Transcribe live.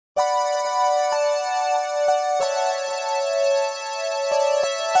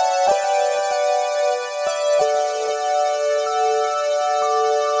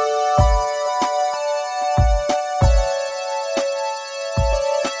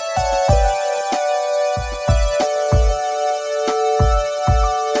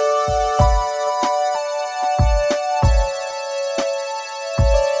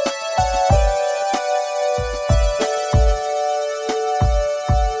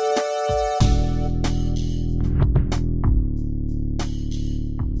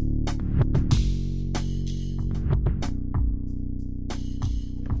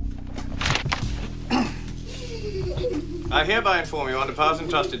hereby inform you under powers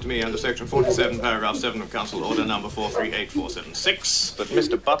entrusted to me under Section 47, Paragraph 7 of Council Order Number 438476 that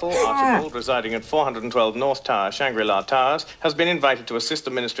Mr. Buttle Archibald, residing at 412 North Tower, Shangri-La Towers, has been invited to assist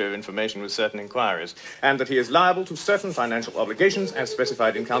the Ministry of Information with certain inquiries, and that he is liable to certain financial obligations as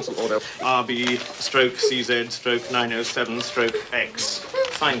specified in Council Order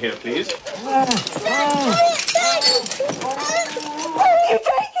RB/CZ/907/X. Sign here, please.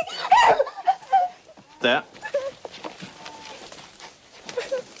 There.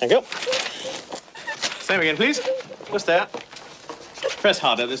 Thank you. Same again, please. Just there. Press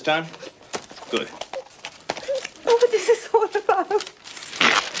harder this time. Good. Oh, what is this all about?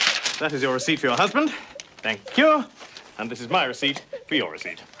 That is your receipt for your husband. Thank you. And this is my receipt for your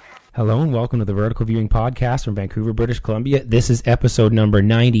receipt. Hello and welcome to the Vertical Viewing Podcast from Vancouver, British Columbia. This is episode number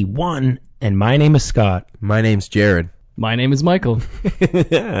 91, and my name is Scott. My name's Jared. My name is Michael.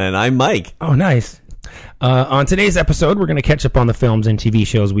 And I'm Mike. Oh, nice. On today's episode, we're going to catch up on the films and TV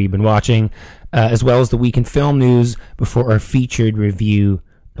shows we've been watching, as well as the week in film news before our featured review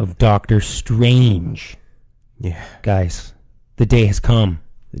of Doctor Strange. Yeah. Guys, the day has come.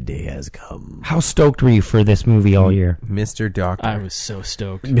 The day has come. How stoked were you for this movie all year? Mr. Doctor. I was so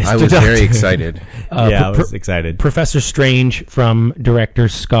stoked. I was very excited. I was excited. Professor Strange from director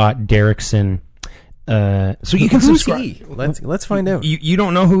Scott Derrickson. So you can subscribe. Let's find out. You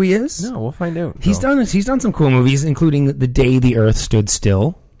don't know who he is? No, we'll find out. He's done some cool movies, including The Day the Earth Stood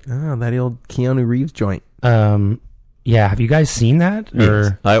Still. Oh, that old Keanu Reeves joint. Yeah, have you guys seen that?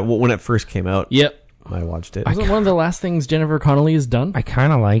 Or When it first came out, Yep. I watched it. Was it one of the last things Jennifer Connelly has done? I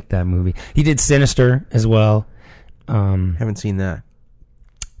kind of like that movie. He did Sinister as well. Haven't seen that.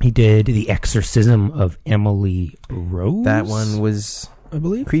 He did The Exorcism of Emily Rose. That one was, I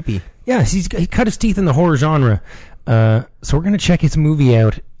believe, creepy. Yeah, he cut his teeth in the horror genre. So we're going to check his movie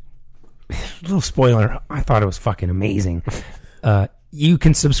out. Little spoiler, I thought it was fucking amazing. You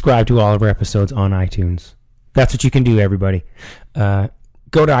can subscribe to all of our episodes on iTunes. That's what you can do, everybody.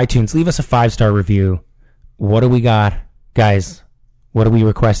 Go to iTunes, leave us a 5-star review. What do we got? Guys, what are we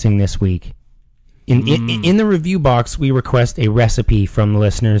requesting this week? In the review box, we request a recipe from the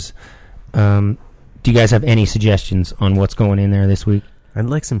listeners. Do you guys have any suggestions on what's going in there this week? I'd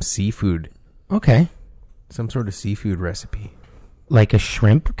like some seafood. Okay. Some sort of seafood recipe. Like a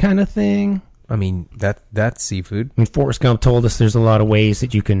shrimp kind of thing? I mean, that's seafood. I mean, Forrest Gump told us there's a lot of ways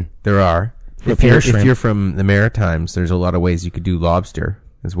that you can... There are. If you're from the Maritimes, there's a lot of ways you could do lobster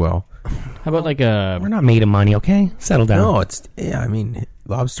as well. How about like a... We're not made of money, okay? Settle down. No, I mean,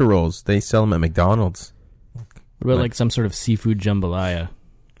 lobster rolls, they sell them at McDonald's. What about like some sort of seafood jambalaya?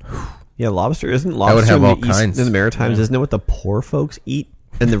 Yeah, lobster isn't lobster. I would have in all the East, kinds. in the Maritimes. Isn't it what the poor folks eat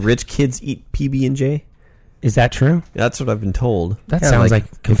and the rich kids eat PB&J? Is that true? That's what I've been told. That sounds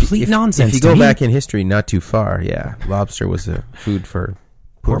like complete nonsense. If you go back in history not too far, yeah, lobster was a food for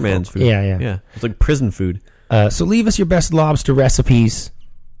Poor man's food. Yeah. It's like prison food. So leave us your best lobster recipes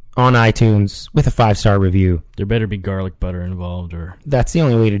on iTunes with a 5-star review. There better be garlic butter involved or... That's the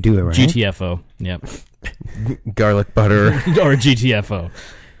only way to do it, right? GTFO. Yep. Garlic butter. Or GTFO.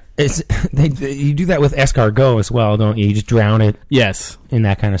 You do that with escargot as well, don't you? You just drown it. Yes. In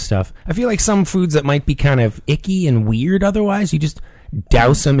that kind of stuff. I feel like some foods that might be kind of icky and weird otherwise, you just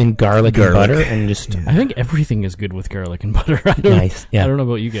douse them in garlic. And butter and just... I think everything is good with garlic and butter. I don't know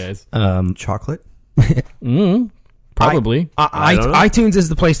about you guys. Chocolate? Probably. iTunes is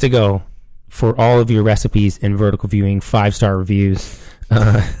the place to go for all of your recipes and vertical viewing 5-star reviews.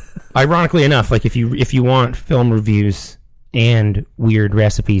 Ironically enough, like if you want film reviews and weird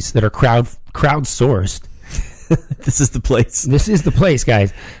recipes that are crowdsourced, this is the place. This is the place,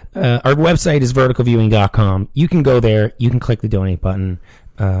 guys. Our website is verticalviewing.com. You can go there. You can click the donate button.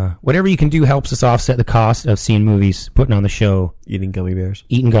 Whatever you can do helps us offset the cost of seeing movies, putting on the show. Eating gummy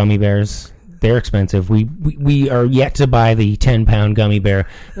bears. They're expensive. We are yet to buy the 10-pound gummy bear.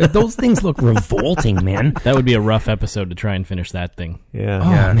 Those things look revolting, man. That would be a rough episode to try and finish that thing.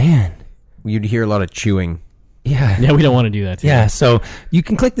 Yeah. Oh, man. You'd hear a lot of chewing. Yeah, we don't want to do that today. Yeah, so you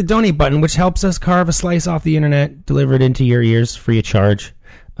can click the donate button, which helps us carve a slice off the internet, deliver it into your ears free of charge.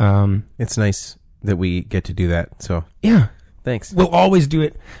 It's nice that we get to do that. So yeah, thanks. We'll always do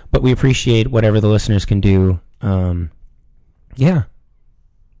it, but we appreciate whatever the listeners can do. Yeah,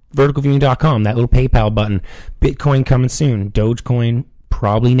 verticalviewing.com, that little PayPal button. Bitcoin coming soon. Dogecoin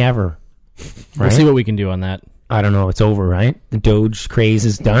probably never. Right? We'll see what we can do on that. I don't know. It's over, right? The Doge craze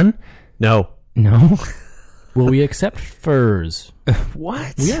is done. No. Will we accept furs?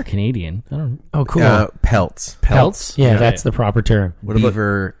 What? We are Canadian. I don't know. Oh, cool. Pelts. Pelts? Yeah, that's the proper term. What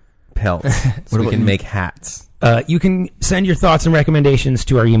Beaver pelts so we can make hats. You can send your thoughts and recommendations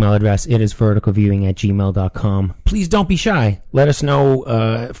to our email address. It is verticalviewing@gmail.com. Please don't be shy. Let us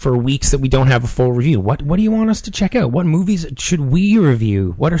know for weeks that we don't have a full review. What do you want us to check out? What movies should we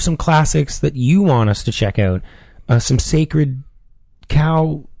review? What are some classics that you want us to check out? Some sacred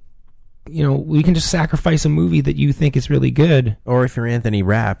cow... we can just sacrifice a movie that you think is really good. Or if you're Anthony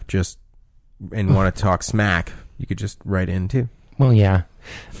Rapp and want to talk smack, you could just write in too. Well, yeah.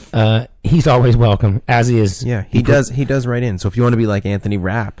 He's always welcome, as he is. Yeah, he does write in. So if you want to be like Anthony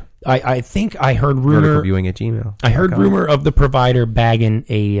Rapp, I think I heard rumor... verticalviewing@gmail.com. I heard rumor of the provider bagging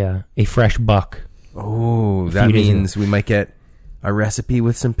a fresh buck. Oh, that means we might get a recipe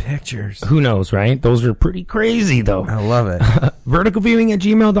with some pictures. Who knows, right? Those are pretty crazy, though. I love it.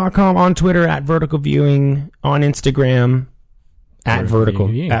 verticalviewing@gmail.com, on Twitter @verticalviewing, on Instagram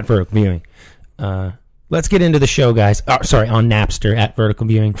 @verticalviewing. Let's get into the show, guys. Sorry, on Napster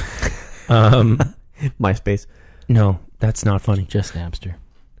 @verticalviewing. MySpace. No, that's not funny. Just Napster.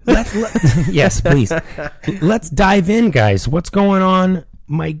 Yes, please. Let's dive in, guys. What's going on?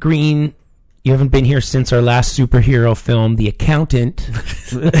 Mike Green, you haven't been here since our last superhero film, The Accountant.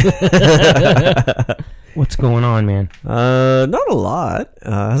 What's going on, man? Not a lot.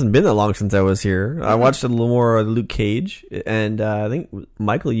 Hasn't been that long since I was here. I watched a little more of Luke Cage, and I think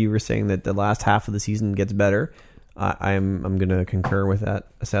Michael, you were saying that the last half of the season gets better. I'm going to concur with that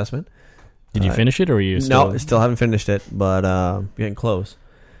assessment. Did you finish it, or are you still... No, still haven't finished it, but getting close.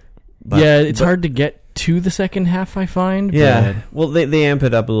 Yeah, it's hard to get to the second half, I find. Yeah, well, they amp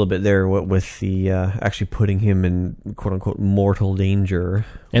it up a little bit there with the actually putting him in quote unquote mortal danger,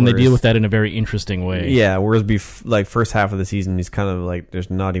 and they deal with that in a very interesting way. Yeah, whereas first half of the season, he's kind of like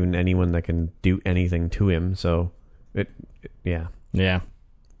there's not even anyone that can do anything to him. So yeah, but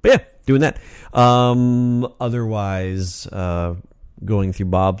yeah, doing that. Otherwise, going through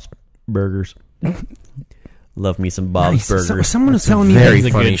Bob's Burgers. Love me some Bob's Burgers. Someone was telling me very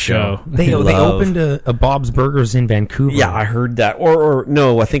funny show. They opened a Bob's Burgers in Vancouver. Yeah, I heard that. Or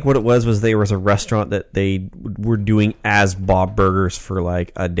no, I think what it was there was a restaurant that they were doing as Bob Burgers for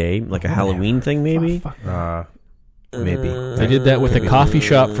like a day, like a Halloween thing, maybe. Maybe they did that with a coffee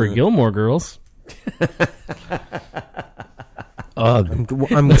shop for Gilmore Girls.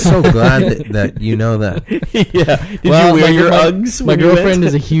 I'm so glad that you know that. Yeah. Did you wear your Uggs? My girlfriend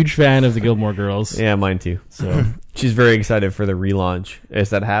is a huge fan of the Gilmore Girls. Yeah, mine too. So she's very excited for the relaunch.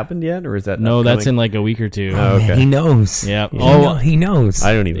 Has that happened yet, or is that no? upcoming? That's in like a week or two. Oh, okay. Man, he knows. Yeah. He knows.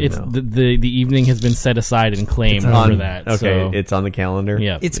 I don't even know. The evening has been set aside and claimed for that. Okay, so. it's on the calendar.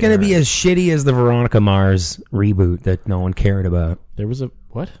 Yeah. It's going to be as shitty as the Veronica Mars reboot that no one cared about. There was a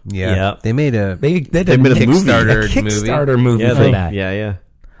what? Yeah. They made a They made a Kickstarter movie for that. Yeah.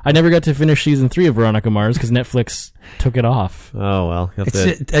 I never got to finish season 3 of Veronica Mars because Netflix took it off. Oh well.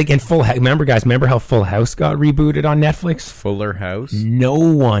 Again, Full House. Remember how Full House got rebooted on Netflix? Fuller House. No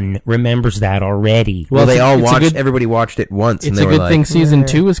one remembers that already. Well, they all watched. Everybody watched it once. It's a good thing season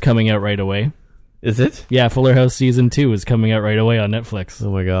 2 is coming out right away. Is it? Yeah, Fuller House season 2 is coming out right away on Netflix.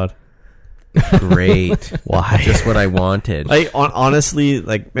 Oh my god. Great. Why? Just what I wanted. Honestly,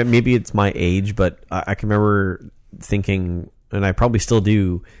 like maybe it's my age, but I can remember thinking, and I probably still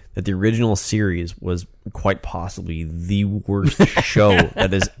do, that the original series was quite possibly the worst show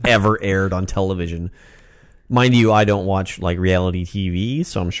that has ever aired on television. Mind you, I don't watch like reality TV,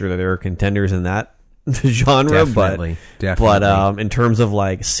 so I'm sure that there are contenders in that genre. Definitely. But in terms of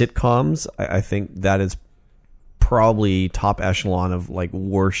like sitcoms, I think that is probably top echelon of like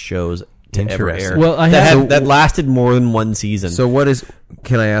worst shows to ever air. Well, that lasted more than one season. So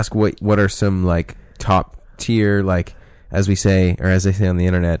can I ask what are some like top tier, like as we say, or as they say on the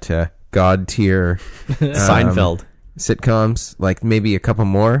internet, god tier Seinfeld sitcoms, like maybe a couple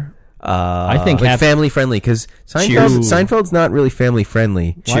more? I think like family friendly, because Seinfeld's not really family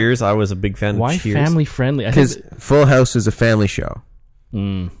friendly. Cheers, I was a big fan. Why of Cheers. family friendly? Because Full House is a family show.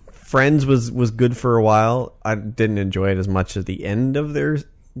 Friends was good for a while. I didn't enjoy it as much at the end of their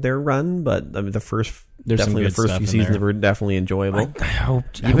run, but I mean, the first few seasons were definitely enjoyable. I hope.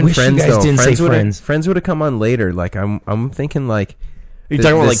 Even wish Friends, you guys though. didn't say Friends. Friends would have come on later. Like I'm thinking like. Are you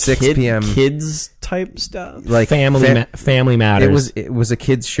talking about like 6 p.m. kids type stuff? Like Family Matters. It was a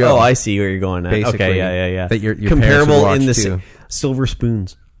kids show. Oh, I see where you're going at. Basically, okay, yeah. That your comparable in the too. Silver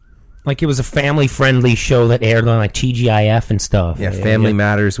Spoons. Like it was a family friendly show that aired on like TGIF and stuff. Yeah, Family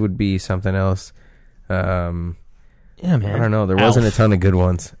Matters would be something else. Yeah, man. I don't know. There wasn't a ton of good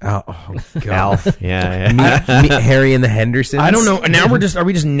ones. Oh God. Alf. Yeah. Harry and the Hendersons. I don't know. Now are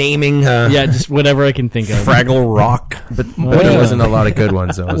we just naming? Yeah, just whatever I can think of. Fraggle Rock. But there wasn't a lot of good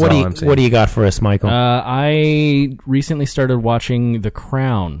ones, though. What do you got for us, Michael? I recently started watching The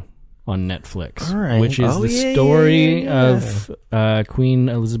Crown. on Netflix, All right. which is Oh, the yeah, story yeah, of Queen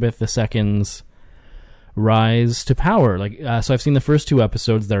Elizabeth II's rise to power. So I've seen the first 2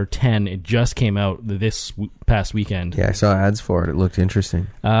 episodes. There are 10. It just came out this past weekend. Yeah, I saw ads for it. It looked interesting.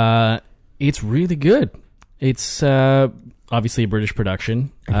 It's really good. It's obviously a British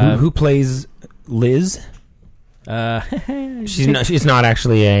production. Who plays Liz? She's not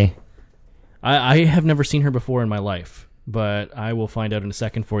actually a. I have never seen her before in my life, but I will find out in a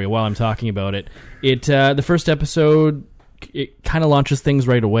second for you while I'm talking about it. The first episode, it kind of launches things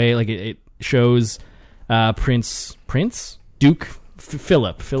right away. Like it shows Duke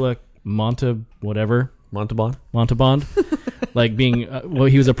Philip Montalban, like being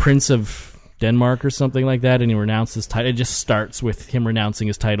he was a prince of Denmark or something like that, and he renounced his title. It just starts with him renouncing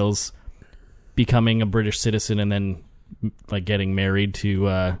his titles, becoming a British citizen, and then like getting married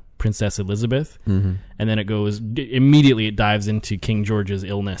to Princess Elizabeth, and then it dives into King George's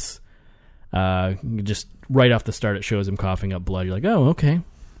illness. Just right off the start, it shows him coughing up blood. You're like, oh, okay.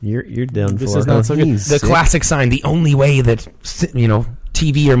 You're down This for is it. not so good. The classic sign. The only way that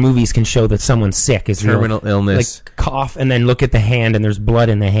TV or movies can show that someo's sick is Terminal illness. like cough, and then look at the hand, and there's blood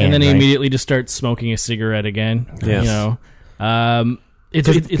in the hand. And then he right? immediately just starts smoking a cigarette again. Yes.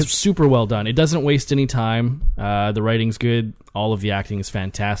 It's super well done. It doesn't waste any time. The writing's good. All of the acting is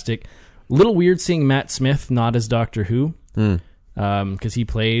fantastic. A little weird seeing Matt Smith not as Doctor Who, because he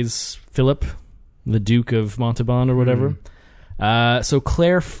plays Philip, the Duke of Montalban or whatever. So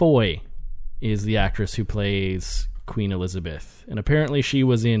Claire Foy is the actress who plays Queen Elizabeth, and apparently she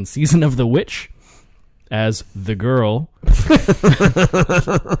was in Season of the Witch as the girl.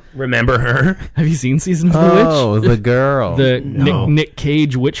 Remember her? Have you seen Season of the Witch? Oh, the girl. The No. Nick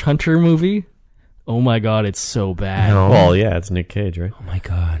Cage Witch Hunter movie. Oh my god, it's so bad. No. Well, yeah, it's Nick Cage, right? Oh my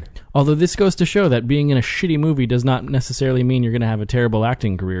god. Although this goes to show that being in a shitty movie does not necessarily mean you're going to have a terrible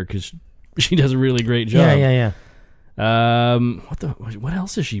acting career, because she does a really great job. Yeah. What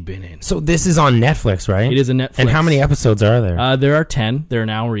else has she been in? So this is on Netflix, right? It is a Netflix. And how many episodes are there? There are 10. They're an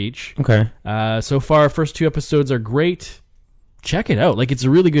hour each. Okay. So far, first 2 episodes are great. Check it out. Like, it's a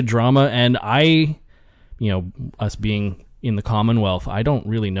really good drama, and us being in the Commonwealth, I don't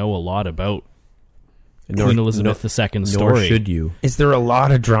really know a lot about Queen Elizabeth II's story. Nor should you. Is there a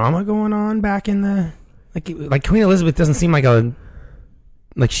lot of drama going on back in the like Queen Elizabeth doesn't seem like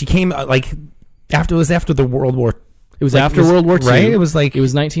she came after the World War. It was after World War II, right? It was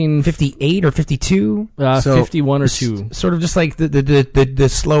 1958 or 52. 51 or 2. Sort of just like the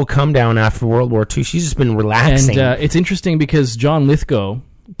slow come down after World War II. She's just been relaxing. And it's interesting because John Lithgow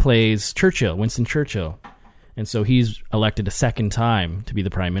plays Winston Churchill, and so he's elected a second time to be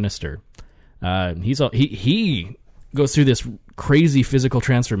the Prime Minister. He goes through this crazy physical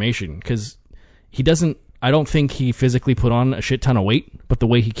transformation because I don't think he physically put on a shit ton of weight, but the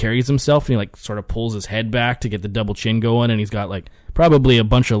way he carries himself, and he sort of pulls his head back to get the double chin going, and he's got probably a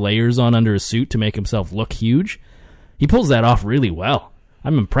bunch of layers on under his suit to make himself look huge. He pulls that off really well.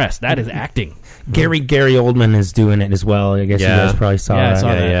 I'm impressed. That is acting. Gary Oldman is doing it as well. I guess you guys probably saw Yeah, I that.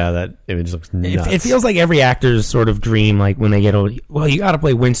 saw that. Yeah, that image looks nuts. It feels like every actor's sort of dream, like when they get old. Well, you got to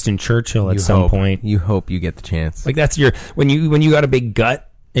play Winston Churchill at some point. You hope you get the chance. Like that's when you got a big gut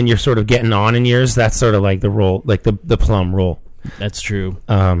and you're sort of getting on in years. That's sort of like the role, like the plum role. That's true.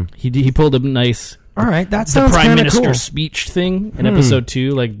 He pulled a nice. All right, that The sounds Prime kind of Minister cool. speech thing in episode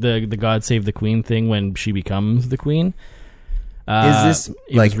 2, like the God Save the Queen thing when she becomes the Queen. Is this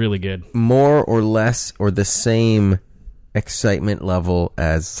it was really good? More or less or the same excitement level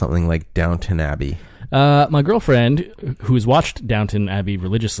as something like Downton Abbey? My girlfriend, who's watched Downton Abbey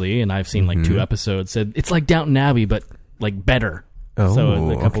religiously, and I've seen 2 episodes, said it's like Downton Abbey, but better. Oh,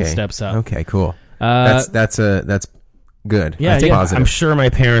 So a couple okay. steps up. Okay, cool. That's good. Yeah, That's yeah. positive. I'm sure my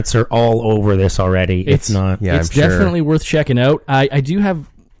parents are all over this already. It's not. Yeah, it's I'm sure. definitely worth checking out. I do have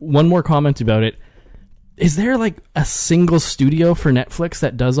one more comment about it. Is there a single studio for Netflix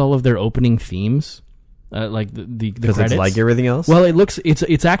that does all of their opening themes? Like the Because credits? it's like everything else? Well,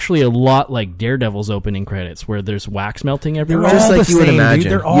 it's actually a lot like Daredevil's opening credits, where there's wax melting everywhere. all Just the like you would same, dude. imagine.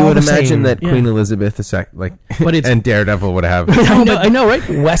 They're all You would the imagine same. that Yeah. Queen Elizabeth But and Daredevil would have. I know, right?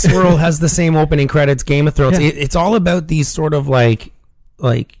 Westworld has the same opening credits. Game of Thrones. Yeah. It's all about these sort of like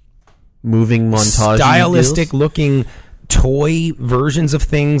Moving montage. stylistic looking toy versions of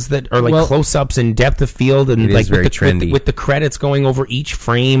things that are like Well- close-ups and depth of field, and It is like very with trendy. with the credits going over each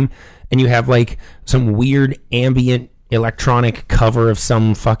frame, and you have like some weird ambient electronic cover of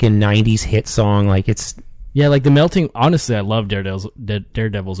some fucking 90s hit song. Like it's Yeah, like the melting. Honestly, I love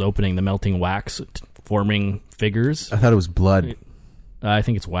Daredevil's opening. The melting wax forming figures. I thought it was blood. I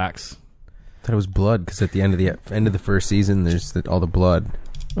think it's wax. I thought it was blood because at the end of the first season, there's all the blood.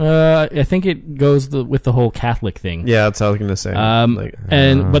 I think it goes with the whole Catholic thing. Yeah, that's what I was gonna say.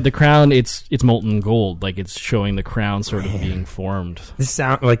 But the crown, it's molten gold. Like it's showing the crown sort of being formed. This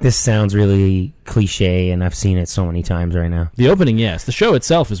sounds really cliche, and I've seen it so many times right now. The opening, yes. The show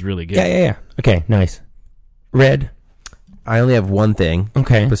itself is really good. Yeah. Okay, nice. Red. I only have one thing.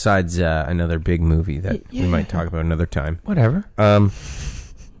 Okay. Besides another big movie that we might talk about another time. Whatever.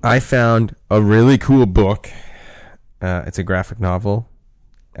 I found a really cool book. It's a graphic novel.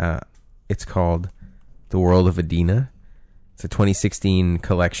 It's called The World of Adina. It's a 2016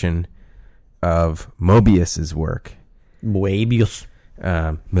 collection of Mobius's work. Moebius.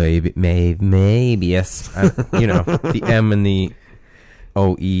 Mobius. You know, the M and the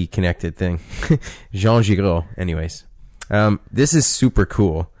OE connected thing. Jean Giraud. Anyways, this is super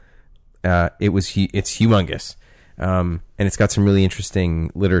cool. It's humongous. And it's got some really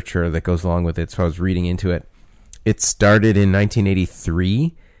interesting literature that goes along with it. So I was reading into it. It started in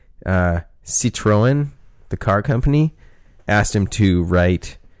 1983. Citroën, the car company, asked him to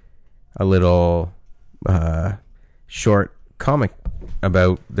write a little short comic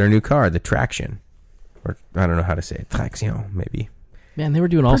about their new car, the Traction. Or I don't know how to say it. Traction, maybe. Man, they were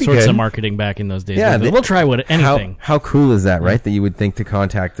doing all Pretty sorts good. of marketing back in those days. Yeah, We'll try anything. How cool is that, right? That you would think to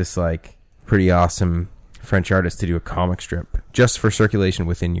contact this like pretty awesome French artist to do a comic strip just for circulation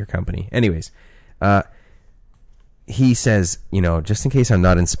within your company. Anyways, he says, you know, just in case I'm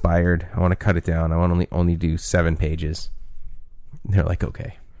not inspired, I want to cut it down. I want to only do 7 pages. And they're like,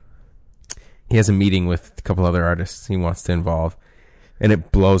 okay. He has a meeting with a couple other artists he wants to involve, and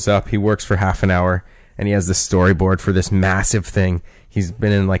it blows up. He works for half an hour, and he has the storyboard for this massive thing. He's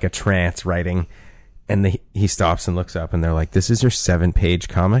been in like a trance writing, and he stops and looks up, and they're like, this is your 7-page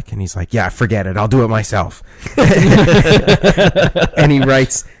comic? And he's like, yeah, forget it. I'll do it myself. And he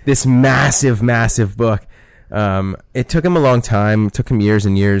writes this massive, massive book. It took him a long time. It took him years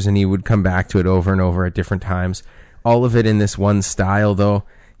and years, and he would come back to it over and over at different times. All of it in this one style, though.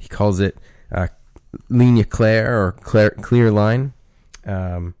 He calls it ligne claire or clear line.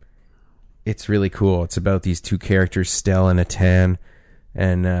 It's really cool. It's about these two characters, Stell and Atan,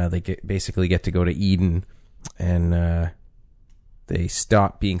 and they basically get to go to Eden, and they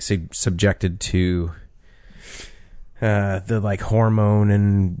stop being subjected to the like hormone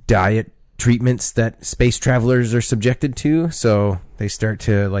and diet treatments that space travelers are subjected to. So they start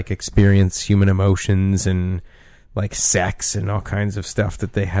to like experience human emotions and like sex and all kinds of stuff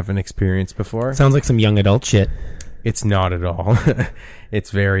that they haven't experienced before. Sounds like some young adult shit. It's not at all.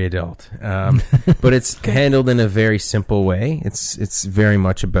 It's very adult, but it's handled in a very simple way. It's very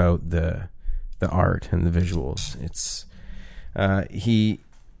much about the art and the visuals.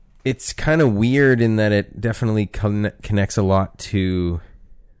 It's kind of weird in that it definitely connects a lot to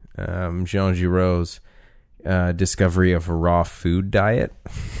Jean Giraud's discovery of a raw food diet.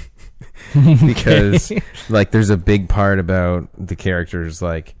 Because like there's a big part about the characters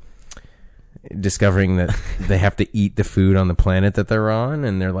like discovering that they have to eat the food on the planet that they're on,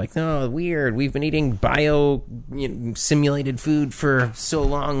 and they're like, no, weird, we've been eating simulated food for so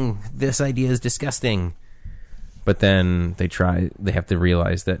long, this idea is disgusting. But then they have to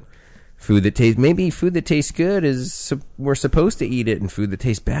realize that food that tastes good is we're supposed to eat it, and food that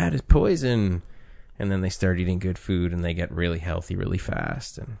tastes bad is poison. And then they start eating good food and they get really healthy really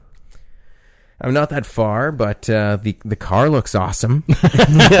fast. And I'm not that far, but the car looks awesome.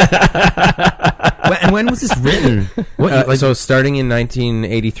 And when was this written? So starting in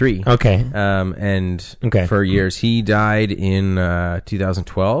 1983. Okay. And for years. He died in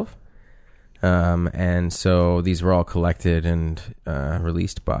 2012. And so these were all collected and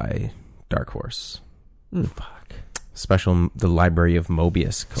released by Dark Horse. Fuck. The Library of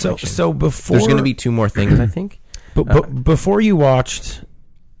Mobius collection. So before... There's going to be 2 more things, I think. But before you watched...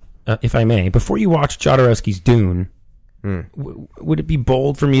 if I may, before you watched Jodorowsky's Dune, would it be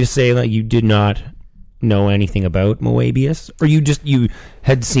bold for me to say that you did not know anything about Moebius, or you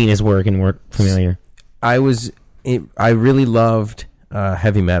had seen his work and weren't familiar? I really loved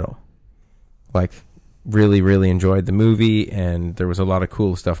heavy metal. Like, really, really enjoyed the movie, and there was a lot of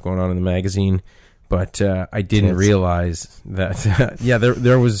cool stuff going on in the magazine. But I didn't realize that. Yeah,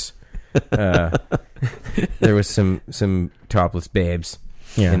 there was some topless babes.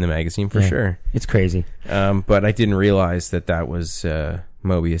 Yeah. In the magazine for sure. It's crazy. But I didn't realize that was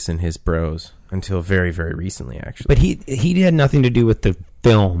Mobius and his bros until very, very recently, actually. But he had nothing to do with the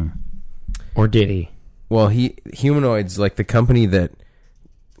film, or did he? Well, Humanoids, like the company that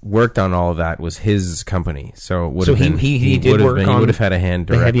worked on all of that was his company, so it would have been. He would have had a hand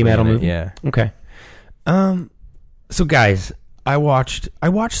directly the heavy metal in it, movie. Yeah. Okay. So guys, I watched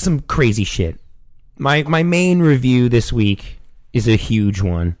some crazy shit. My main review this week is a huge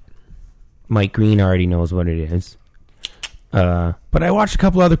one. Mike Green already knows what it is. But I watched a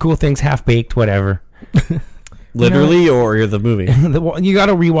couple other cool things, Half Baked, whatever. Literally, or the movie? You got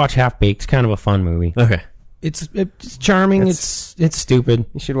to rewatch Half Baked. It's kind of a fun movie. Okay. It's charming. It's stupid.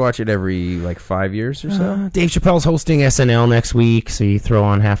 You should watch it every 5 years or so. Dave Chappelle's hosting SNL next week, so you throw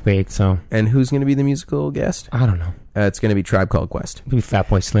on Half Baked. So And who's going to be the musical guest? I don't know. It's going to be Tribe Called Quest. Maybe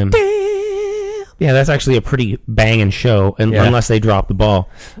Fatboy Slim. Yeah, that's actually a pretty banging show, unless they drop the ball.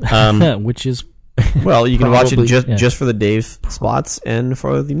 Which is Well, you can watch it Probably, just for the Dave spots and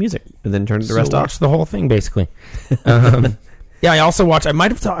for the music, and then turn the rest off. Watch the whole thing, basically. Yeah, I also watched. I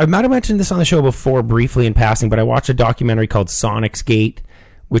might have mentioned this on the show before, briefly in passing, but I watched a documentary called Sonics Gate,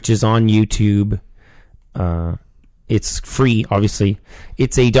 which is on YouTube. It's free, obviously.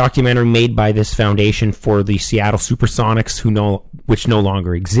 It's a documentary made by this foundation for the Seattle Supersonics, which no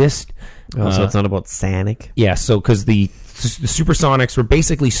longer exist. So it's not about Sonic. Yeah, so because the Supersonics were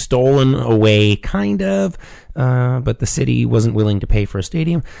basically stolen away, kind of, but the city wasn't willing to pay for a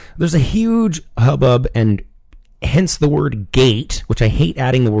stadium. There's a huge hubbub, and hence the word gate, which I hate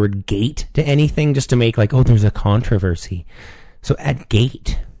adding the word gate to anything just to make there's a controversy. So add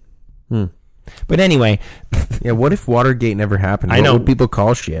gate. But anyway, Yeah, what if Watergate never happened? I What know. would people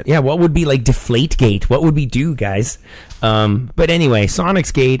call shit? yeah, what would be Deflategate? What would we do, guys? But anyway,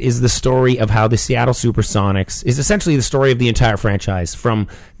 Sonics Gate is the story of how the Seattle Supersonics is essentially the story of the entire franchise from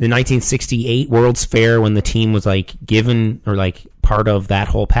the 1968 World's Fair, when the team was given or part of that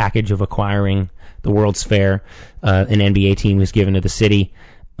whole package of acquiring the World's Fair. An NBA team was given to the city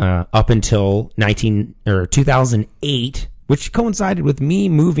up until 2008, which coincided with me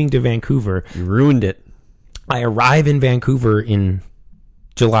moving to Vancouver. You ruined it. I arrive in Vancouver in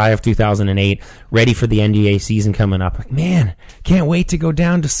July of 2008, ready for the NBA season coming up. Man, can't wait to go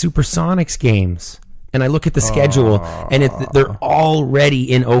down to Supersonics games. And I look at the schedule, and they're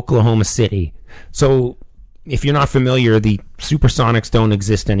already in Oklahoma City. So if you're not familiar, the Supersonics don't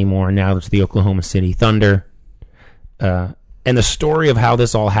exist anymore. Now it's the Oklahoma City Thunder. And the story of how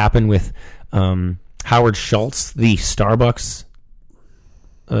this all happened with Howard Schultz, the Starbucks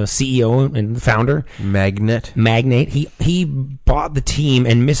CEO and founder, Magnate. he bought the team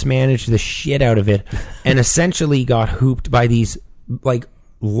and mismanaged the shit out of it, and essentially got hooped by these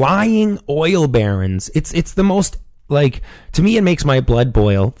lying oil barons. It's the most to me, it makes my blood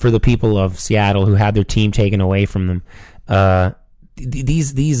boil for the people of Seattle who had their team taken away from them.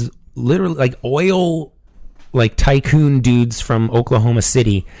 These literally oil tycoon dudes from Oklahoma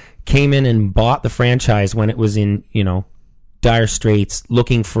City came in and bought the franchise when it was in dire straits,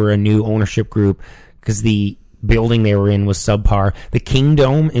 looking for a new ownership group because the building they were in was subpar. The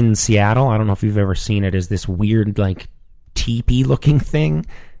Kingdome in Seattle, I don't know if you've ever seen it, is this weird teepee looking thing.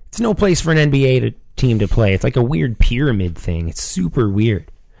 It's no place for an NBA team to play. It's like a weird pyramid thing. It's super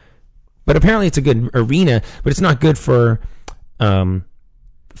weird. But apparently it's a good arena, but it's not good for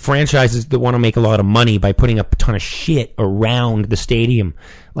franchises that want to make a lot of money by putting up a ton of shit around the stadium.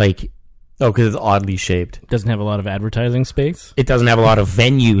 Because it's oddly shaped. Doesn't have a lot of advertising space. It doesn't have a lot of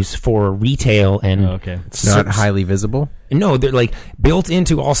venues for retail, and Okay. It's not highly visible. no, they're built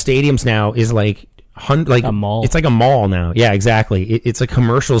into all stadiums now is a mall. It's like a mall now. Yeah, exactly. It's a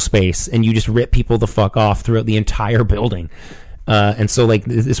commercial space, and you just rip people the fuck off throughout the entire building. And so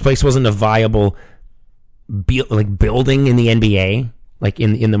this place wasn't a viable building in the NBA,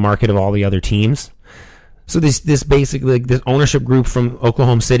 in the market of all the other teams. So this basically this ownership group from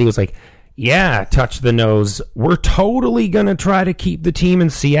Oklahoma City was yeah, touch the nose. We're totally going to try to keep the team in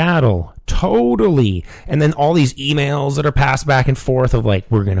Seattle. Totally. And then all these emails that are passed back and forth of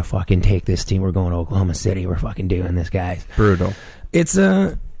we're going to fucking take this team. We're going to Oklahoma City. We're fucking doing this, guys. Brutal. It's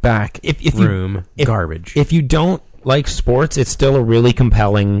Back room garbage. If you don't like sports, it's still a really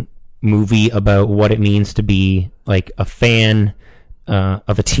compelling movie about what it means to be a fan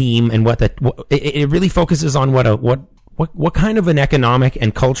of a team, and it really focuses on what kind of an economic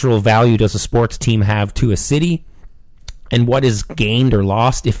and cultural value does a sports team have to a city, and what is gained or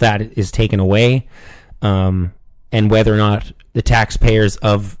lost if that is taken away, and whether or not the taxpayers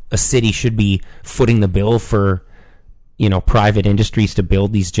of a city should be footing the bill for private industries to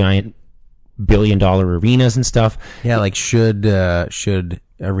build these giant billion-dollar arenas and stuff. Yeah, should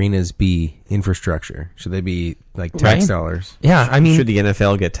arenas be infrastructure? Should they be tax Right? dollars? Yeah, I mean, Should the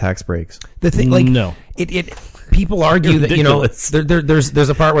NFL get tax breaks? the thing, No. it people argue that Ridiculous. there's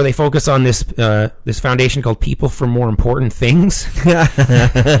a part where they focus on this foundation called People for More Important Things, which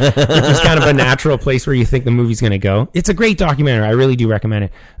is kind of a natural place where you think the movie's going to go. It's a great documentary. I really do recommend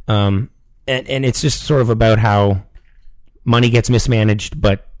it. And it's just sort of about how money gets mismanaged,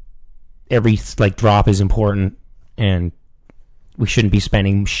 but every drop is important, and we shouldn't be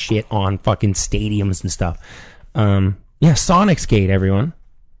spending shit on fucking stadiums and stuff. Sonic's Gate, everyone.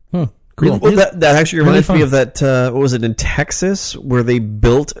 Cool. Well, that actually reminds really me of that. What was it in Texas where they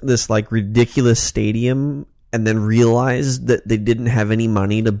built this like ridiculous stadium and then realized that they didn't have any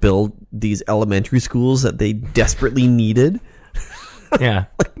money to build these elementary schools that they desperately needed. Yeah,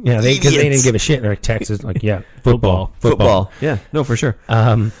 because they didn't give a shit. Like Texas, like football. Yeah, no, for sure.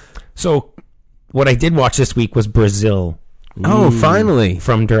 So what I did watch this week was Brazil. Oh, finally.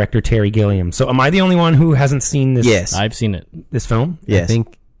 From director Terry Gilliam. So am I the only one who hasn't seen this? Yes. I've seen it. This film? Yes. I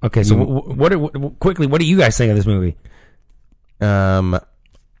think Okay, so quickly, what do you guys think of this movie?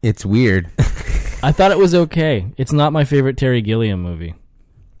 it's weird. I thought it was okay. It's not my favorite Terry Gilliam movie.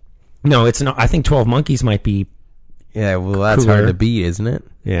 No, it's not. I think 12 Monkeys might be, Yeah, well, that's Cooler. hard to beat, isn't it?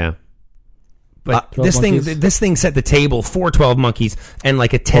 Yeah. but 12 Monkeys? this thing set the table for 12 Monkeys and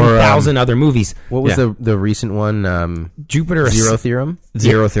like a 10,000 other movies. What was Yeah. the recent one? Jupiter Zero Theorem?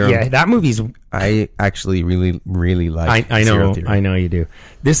 Zero Theorem. Yeah, that movie's. I actually really like I Zero know, Theorem. I know you do.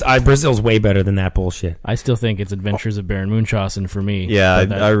 This Brazil's way better than that bullshit. I still think it's Adventures of Baron Munchausen for me. Yeah,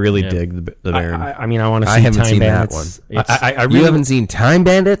 But I really yeah. dig the Baron. I mean, I want to see I haven't Time seen that Bandits. one. I You really, haven't seen Time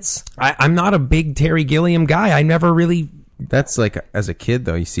Bandits? I'm not a big Terry Gilliam guy. I never really. That's like, as a kid,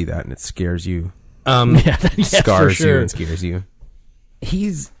 though, you see that and it scares you. Yeah, for Scars you sure. and scares you.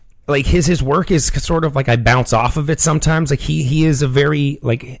 He's like his work is sort of like I bounce off of it sometimes. Like he is a very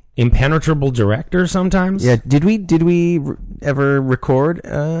like impenetrable director sometimes. Yeah, did we ever record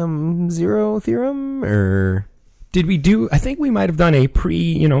Zero Theorem? Or Did we do? I think we might have done a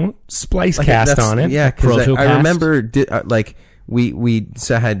splice cast that's- on it. Yeah, Pro because Tool I cast? remember we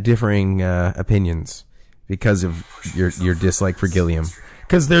had differing opinions because of your dislike for Gilliam.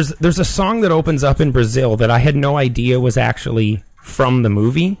 Because there's a song that opens up in Brazil that I had no idea was actually from the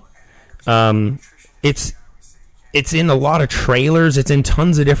movie. It's in a lot of trailers. It's in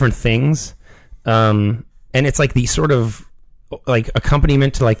tons of different things, and it's like the sort of like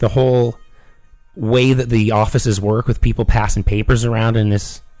accompaniment to like the whole way that the offices work with people passing papers around in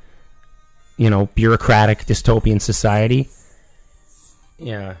this bureaucratic dystopian society.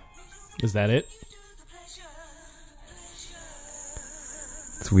 Yeah. Is that it?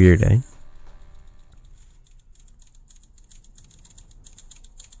 It's weird, eh?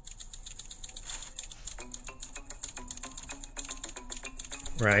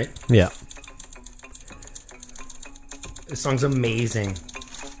 Right. Yeah. This song's amazing.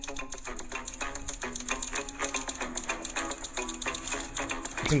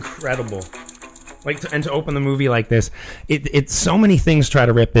 It's incredible. And to open the movie like this, it's so many things try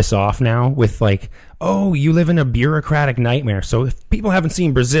to rip this off now with like, oh, you live in a bureaucratic nightmare. So if people haven't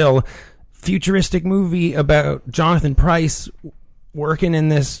seen Brazil, futuristic movie about Jonathan Pryce working in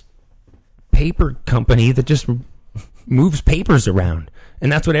this paper company that just moves papers around.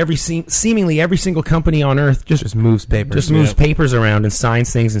 And that's what seemingly every single company on Earth just moves papers. Just moves papers around and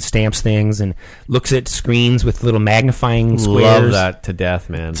signs things and stamps things and looks at screens with little magnifying squares. Love that to death,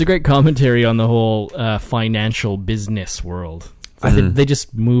 man. It's a great commentary on the whole financial business world. I think they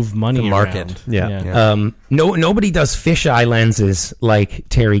just move money market. around. Yeah. Nobody does fisheye lenses like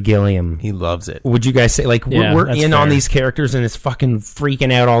Terry Gilliam. He loves it. Would you guys say like Yeah, we're that's in on fair. these characters and it's fucking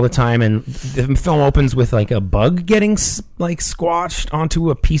freaking out all the time, and the film opens with like a bug getting like squashed onto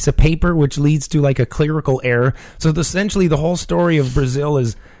a piece of paper, which leads to like a clerical error. So essentially, the whole story of Brazil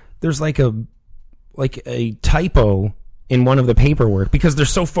is there's like a typo in one of the paperwork because they're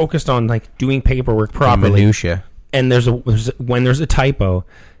so focused on like doing paperwork properly. Minutia. And when there's a typo,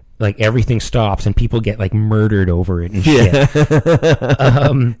 like everything stops and people get like murdered over it and shit.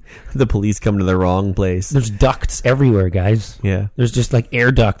 The police come to the wrong place. There's ducts everywhere, guys. Yeah. There's just like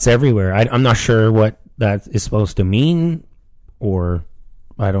air ducts everywhere. I'm not sure what that is supposed to mean, or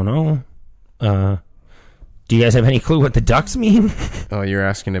I don't know. Do you guys have any clue what the ducts mean? Oh, you're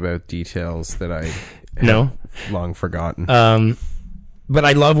asking about details that I No. have long forgotten. But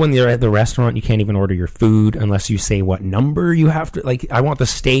I love when you're at the restaurant, you can't even order your food unless you say what number you have to. Like, I want the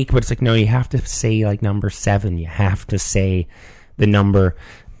steak, but it's like, no, you have to say like number 7. You have to say the number.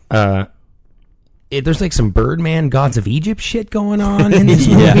 There's like some Birdman, Gods of Egypt shit going on in this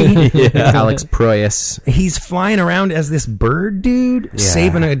movie. Alex Proyas. He's flying around as this bird dude,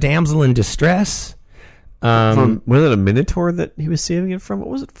 saving a damsel in distress. From was it a Minotaur that he was saving it from? What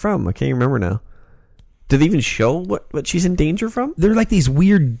was it from? I can't remember now. Did they even show what she's in danger from? They're like these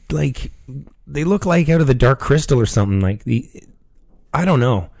weird, like they look like out of the Dark Crystal or something. Like I don't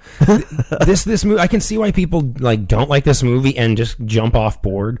know. this movie, I can see why people like don't like this movie and just jump off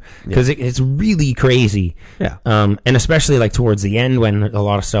board because it's really crazy. Yeah. And especially like towards the end when a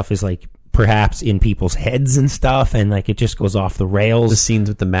lot of stuff is like perhaps in people's heads and stuff, and like it just goes off the rails. The scenes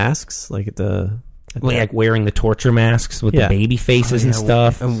with the masks, like at the like wearing the torture masks with Yeah. the baby faces and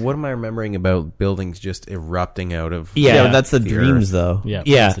stuff. And what am I remembering about buildings just erupting out of? Yeah. but that's the The dreams, earth. though. Yeah,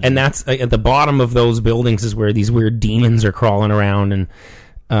 Yeah, and that's at the bottom of those buildings is where these weird demons are crawling around,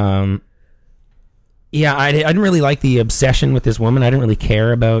 and yeah, I didn't really like the obsession with this woman. I didn't really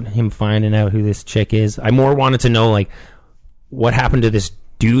care about him finding out who this chick is. I more wanted to know like what happened to this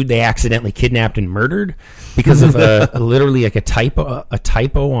dude they accidentally kidnapped and murdered because of literally like a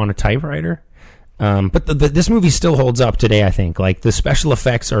typo on a typewriter. But this movie still holds up today, I think. Like, the special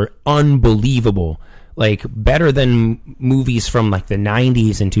effects are unbelievable. Like, better than movies from, like, the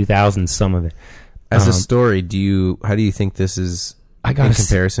 90s and 2000s, some of it. As a story, how do you think this is in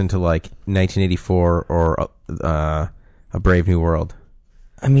comparison to, like, 1984 or A Brave New World?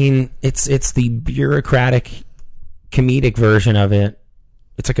 I mean, it's the bureaucratic, comedic version of it.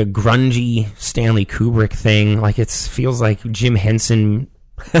 It's like a grungy Stanley Kubrick thing. Like, it feels like Jim Henson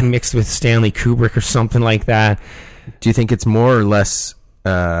mixed with Stanley Kubrick or something like that. Do you think it's more or less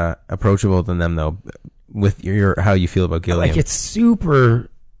approachable than them, though, with your how you feel about Gilliam? Like, it's super,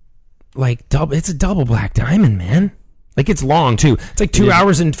 like, it's a double Black Diamond, man. Like, it's long, too. It's like 2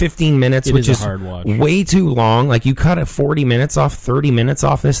 hours and 15 minutes, it which is is a hard watch. way too long. Like, you cut 40 minutes off, 30 minutes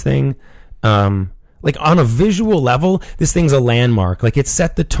off this thing. Like, on a visual level, this thing's a landmark. Like, it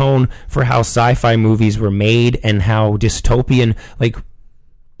set the tone for how sci-fi movies were made and how dystopian, like,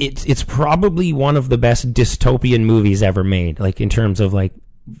 it's probably one of the best dystopian movies ever made, like, in terms of, like,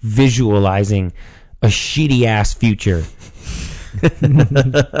 visualizing a shitty-ass future.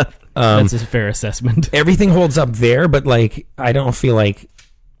 That's a fair assessment. Everything holds up there, but, like, I don't feel like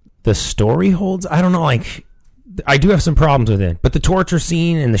the story holds. I don't know, like, I do have some problems with it. But the torture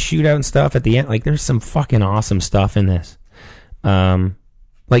scene and the shootout and stuff at the end, like, there's some fucking awesome stuff in this.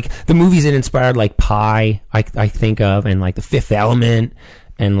 Like, the movies that inspired, like, Pi, I think of, and, like, The Fifth Element,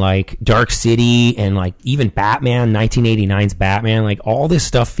 and, like, Dark City, and, like, even Batman, 1989's Batman. Like, all this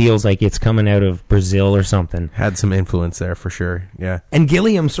stuff feels like it's coming out of Brazil or something. Had some influence there for sure. Yeah. And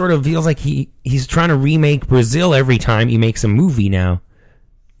Gilliam sort of feels like he's trying to remake Brazil every time he makes a movie now.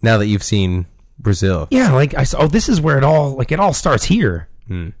 Now that you've seen Brazil. Yeah, like, I saw, this is where it all starts here.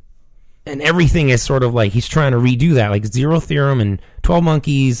 And everything is sort of like, he's trying to redo that, like Zero Theorem and 12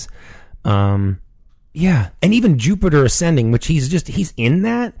 Monkeys. Yeah, and even Jupiter Ascending, which he's in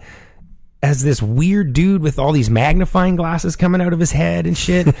that as this weird dude with all these magnifying glasses coming out of his head and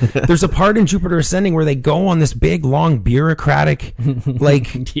shit. There's a part in Jupiter Ascending where they go on this big, long, bureaucratic,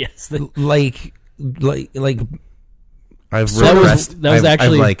 like, Yes. like, I've That was- repressed. that was I've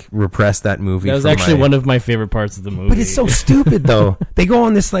actually- like repressed that movie. That was from actually my- one of my favorite parts of the movie. but it's so stupid though. They go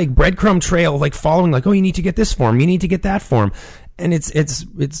on this like breadcrumb trail, like following, like, oh, you need to get this form, you need to get that form, and it's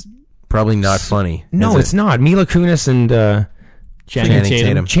probably not funny. no, is it's not. Mila Kunis and Channing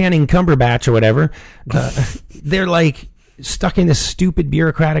Tatum. Channing Cumberbatch or whatever. They're like stuck in this stupid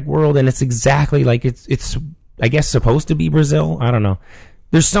bureaucratic world, and it's exactly like it's I guess supposed to be Brazil. I don't know.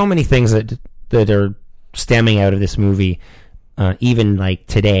 There's so many things that are stemming out of this movie, even like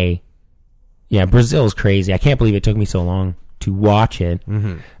today. Yeah, Brazil's crazy. I can't believe it took me so long to watch it.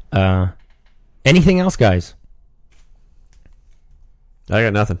 Anything else, guys? I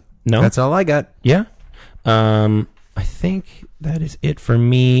got nothing. No. That's all I got. Yeah. I think that is it for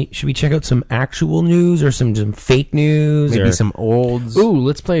me. Should we check out some actual news or some fake news? Maybe or some olds. Ooh,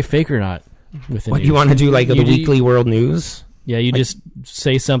 let's play Fake or Not. With the what do news. you want to do? Like You the do- weekly world news? Yeah, you just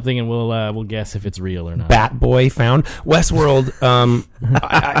say something and we'll guess if it's real or not. Bat Boy found Westworld.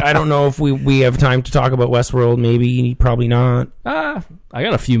 I don't know if we have time to talk about Westworld. Maybe, probably not. I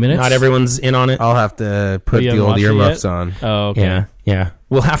got a few minutes. Not everyone's in on it. I'll have to put you the haven't old watched it earmuffs yet? on. Oh, okay. Yeah.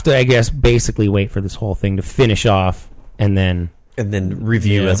 We'll have to, I guess, basically wait for this whole thing to finish off, and then And then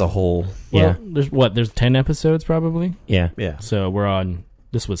review Yeah. as a whole. Well, there's 10 episodes probably. yeah. Yeah. So we're on.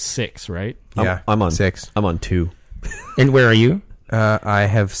 This was 6, right? Yeah, I'm on 6. I'm on 2. And where are you? I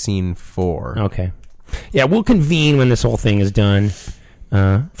have seen 4. Okay. Yeah, we'll convene when this whole thing is done.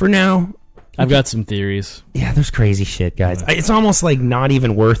 For now, I've got some theories. yeah, there's crazy shit, guys. It's almost like not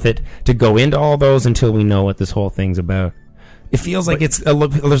even worth it to go into all those until we know what this whole thing's about. It feels like there's a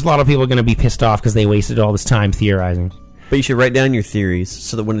lot of people going to be pissed off because they wasted all this time theorizing. But you should write down your theories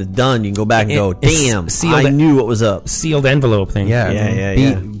so that when it's done, you can go back and go, It's damn, sealed- I knew what was up. Sealed envelope thing. Yeah,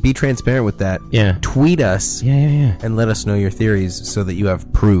 Yeah. Be transparent with that. Yeah. Tweet us. Yeah. And let us know your theories so that you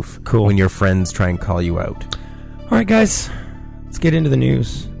have proof Cool. when your friends try and call you out. All right, guys, let's get into the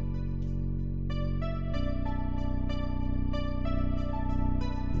news.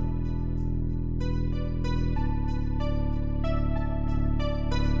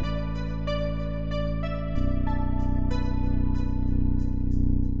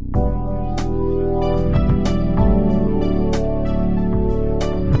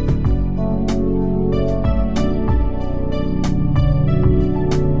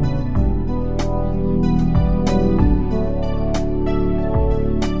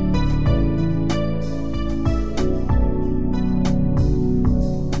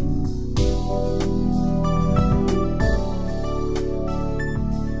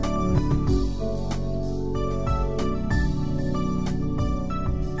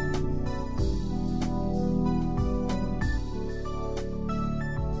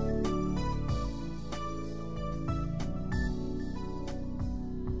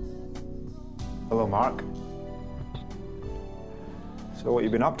 Hello, Mark. So what you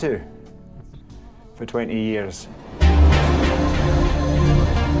been up to for 20 years?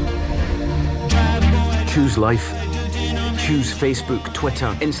 Choose life. Choose Facebook,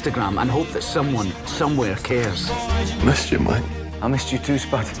 Twitter, Instagram, and hope that someone, somewhere cares. Missed you, mate. I missed you too,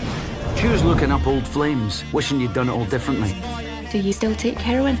 Spud. Choose looking up old flames, wishing you'd done it all differently. Do you still take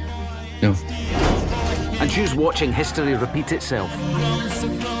heroin? No. And choose watching history repeat itself.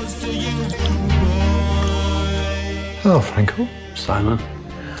 Hello, Franco. Simon,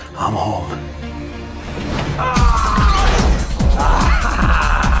 I'm home.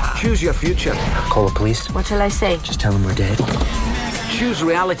 Choose your future. Call the police. What shall I say? Just tell them we're dead. Choose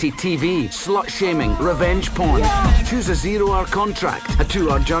reality TV, slut-shaming, revenge porn. Choose a 0-hour contract, a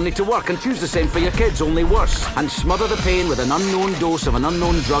 2-hour journey to work, and choose the same for your kids, only worse. And smother the pain with an unknown dose of an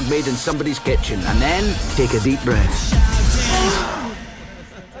unknown drug made in somebody's kitchen. And then, take a deep breath.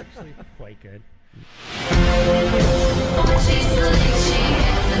 Quite good.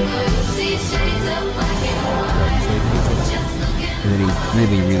 And then he's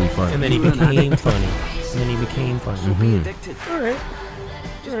really, really funny. And then he became funny. Be addicted. All right.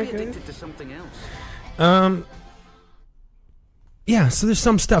 Just be addicted to something else. Yeah, so there's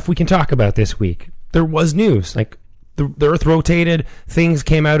some stuff we can talk about this week. There was news. Like, the Earth rotated, things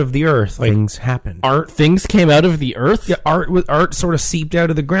came out of the Earth. Like, Things happen. Things came out of the earth? Yeah, art sort of seeped out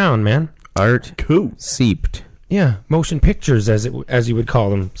of the ground, man. Art seeped. Yeah, motion pictures, as you would call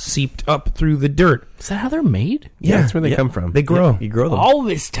them, seeped up through the dirt. Is that how they're made? Yeah, That's where they come from. They grow. You grow them. All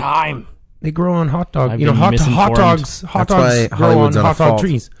this time. They grow on hot dog. I've You know, been hot misinformed. dogs. That's Hot why dogs grow on Hollywood's on a hot dog fault.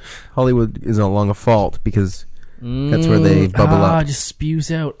 trees. Hollywood is along a fault because that's where they bubble up. Just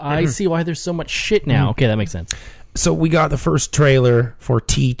spews out. I see why there's so much shit now. Okay, that makes sense. So we got the first trailer for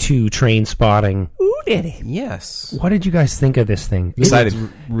T2 Train Spotting. Ooh, daddy. Yes. What did you guys think of this thing? Excited.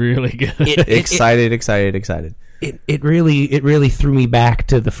 Really good. Excited. It really threw me back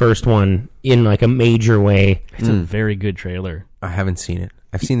to the first one in like a major way. It's a very good trailer. I haven't seen it.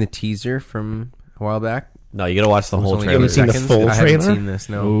 I've seen the teaser from a while back. No, you gotta watch the whole Only trailer. haven't seen the 30 full I haven't trailer? seen this,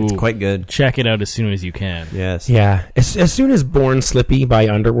 no. Ooh. It's quite good. Check it out as soon as you can. Yes. Yeah, as soon as Born Slippy by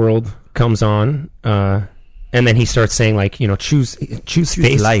Underworld comes on, and then he starts saying like, you know, choose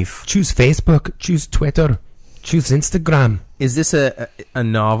life. choose Facebook, choose Twitter, choose Instagram. Is this a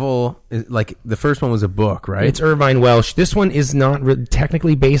novel? Like, the first one was a book, right? It's Irvine Welsh. This one is not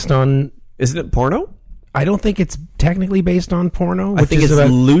technically based on. Isn't it porno? I don't think it's technically based on porno. I which think is it's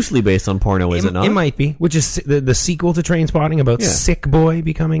about, loosely based on porno, is it not? It might be, which is the sequel to Train Spotting about Yeah. Sick Boy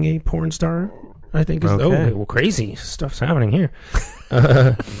becoming a porn star. I think is Okay. well, crazy stuff's happening here.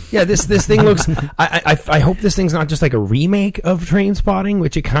 Yeah, this thing looks. I hope this thing's not just like a remake of Train Spotting,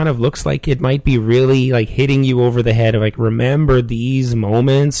 which it kind of looks like. It might be really like hitting you over the head of like, remember these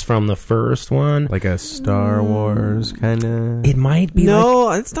moments from the first one. like a Star Wars kind of. It might be.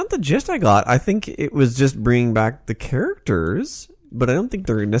 No, it's not the gist I got. I think it was just bringing back the characters, but I don't think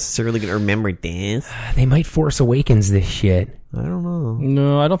they're necessarily going to remember this. Like, they might Force Awakens this shit. I don't know.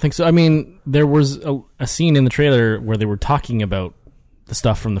 No, I don't think so. I mean, there was a scene in the trailer where they were talking about the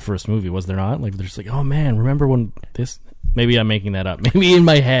stuff from the first movie, was there not? Like, they're just like, oh man, remember when this... Maybe I'm making that up. Maybe in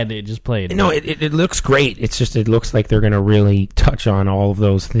my head it just played. No, it looks great. It's just, it looks like they're going to really touch on all of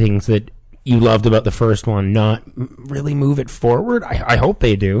those things that you loved about the first one, not really move it forward. I hope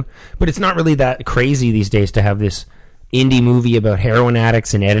they do. But it's not really that crazy these days to have this indie movie about heroin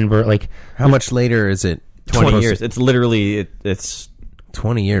addicts in Edinburgh. Like, How much later is it? 20 years. It's literally, it's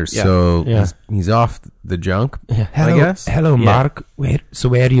 20 years. Yeah. So Yeah. he's off the junk, hello, I guess. hello, Yeah. Mark. Where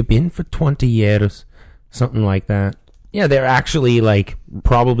have you been for 20 years? Something like that. Yeah, they're actually like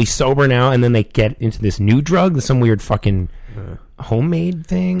probably sober now, and then they get into this new drug, some weird fucking homemade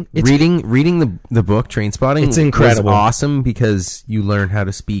thing. It's Reading the book Train Spotting, It's incredible. was awesome because you learn how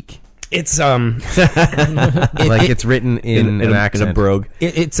to speak. It's Like, it's written in an accent. in a brogue.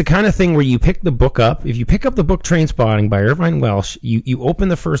 It's the kind of thing where you pick the book up. If you pick up the book Train Spotting by Irvine Welsh, you open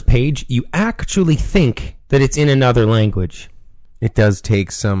the first page, you actually think that it's in another language. It does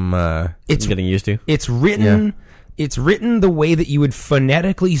take some. It's Getting used to. It's written. It's written the way that you would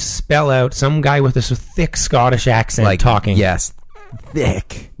phonetically spell out some guy with this thick Scottish accent like talking. Yes,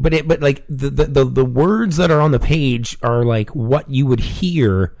 thick. But like the words that are on the page are like what you would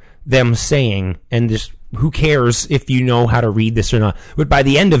hear them saying, and just who cares if you know how to read this or not. But by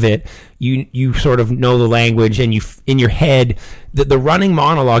the end of it, you sort of know the language, and you in your head the running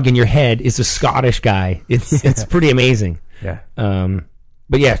monologue in your head is a Scottish guy. It's pretty amazing. Yeah.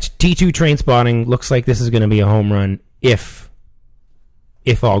 But yeah, T2 Train Spotting looks like this is going to be a home run if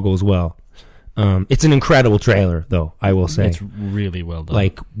all goes well. It's an incredible trailer, though, I will say. It's really well done.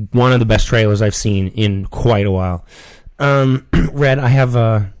 Like, one of the best trailers I've seen in quite a while. Red, I have,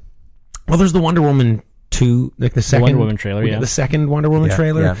 there's the Wonder Woman 2, like the second Wonder Woman trailer, yeah. The second Wonder Woman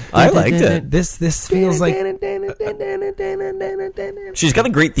trailer. Yeah. I liked it. This feels like She's got a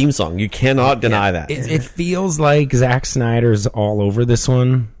great theme song. You cannot deny that. it feels like Zack Snyder's all over this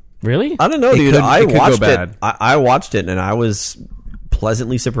one. Really? I don't know, It dude. could- I it could go watched it. bad. I watched it, and I was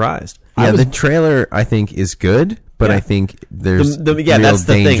pleasantly surprised. Yeah, the trailer I think is good, but Yeah. I think there's Yeah, real that's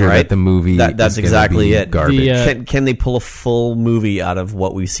the thing, danger right? that the movie That's is gonna exactly be it. Garbage. Can they pull a full movie out of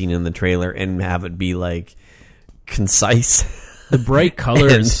what we've seen in the trailer and have it be like concise? The bright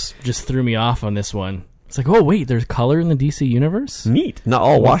colors just threw me off on this one. It's like, oh wait, there's color in the DC universe. Neat, not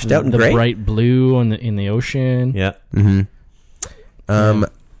all washed out and the gray. bright blue in the ocean. Yeah,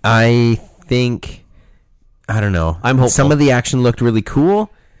 I think I don't know. I'm hopeful. Some of the action looked really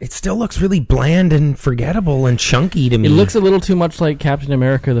cool. It still looks really bland and forgettable and chunky to me. It looks a little too much like Captain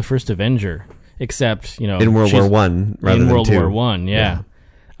America: The First Avenger, except in World War One rather in than World two. War One. Yeah.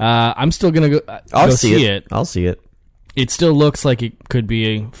 I'm still gonna go. I'll go see it. I'll see it. It still looks like it could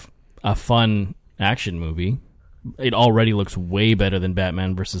be a fun action movie. It already looks way better than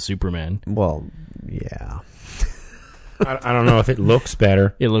Batman versus Superman. Well, yeah. I don't know if it looks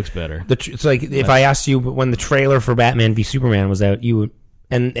better. It looks better. It's like if I asked you when the trailer for Batman v Superman was out, you would,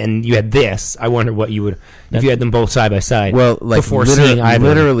 and you had this. I wonder what you would if you had them both side by side. Well, like before seeing either.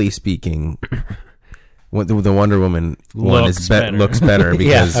 literally speaking, the Wonder Woman one Looks is better. looks better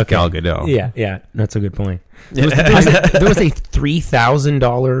because okay. Gal Gadot. Yeah, that's a good point. There was a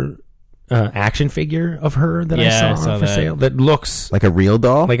 $3,000 action figure of her that Yeah, I saw for that. sale that looks Like a real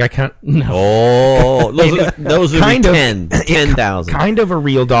doll. like I can't. Oh, those would Kind be of 10,000. Kind of a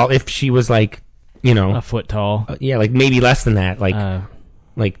real doll if she was like, A foot tall. yeah, like maybe less than that, like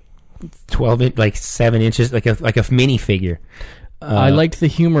 12, like 7 inches, like a mini figure. I liked the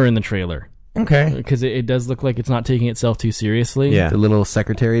humor in the trailer Okay. because it does look like it's not taking itself too seriously. Yeah. the little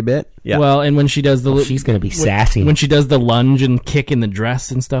secretary bit. Yeah. Well, and when she does the She's gonna be sassy. when she does the lunge and kick in the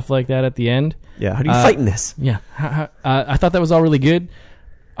dress and stuff like that at the end. Yeah. How do you fight in this? Yeah, I thought that was all really good.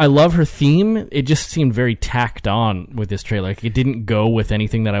 I love her theme. It just seemed very tacked on with this trailer. Like it didn't go with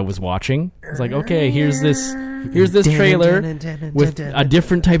anything that I was watching. It's like, okay, here's this trailer with a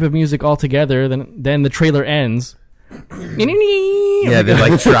different type of music altogether. Then the trailer ends. Yeah, they're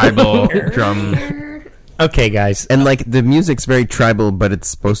like tribal drum, Okay, guys. and like the music's very tribal, but it's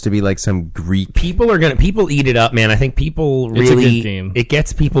supposed to be like some Greek. People eat it up, man. I think people It's a really good theme. it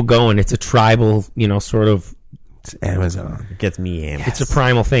gets people going. It's a tribal, sort of. It's Amazon. It gets me amped. It's a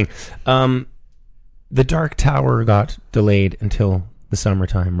primal thing. The Dark Tower got delayed until the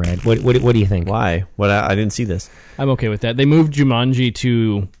summertime. Red. What do you think? Why? What? I didn't see this. I'm okay with that. They moved Jumanji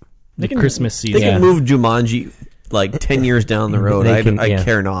to the Christmas They season. can move Jumanji like 10 years down the road. They can, I yeah.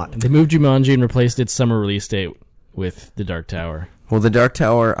 care not. They moved Jumanji and replaced its summer release date with the Dark Tower. Well, the Dark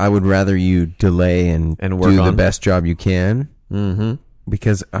Tower, I would rather you delay and work do the on. best job you can,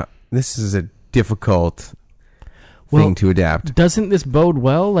 because this is a difficult thing to adapt. Doesn't this bode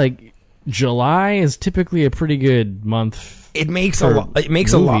well? Like July is typically a pretty good month. It makes For a lot. It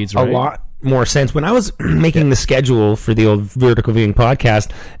makes movies, a right? lot more sense. When I was making the schedule for the old Vertical Viewing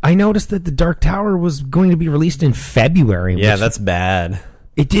podcast, I noticed that the Dark Tower was going to be released in February. Yeah, which that's bad.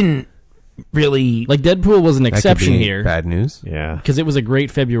 it didn't really. Like Deadpool was an That could exception be here Bad news. Yeah. because it was a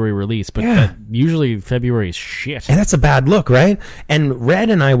great February release, but Yeah. usually February is shit. And that's a bad look, right? And Red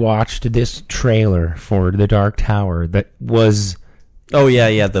and I watched this trailer for the Dark Tower that was. Oh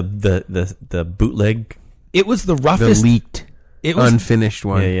yeah. The bootleg. It was the The roughest. leaked, It was. unfinished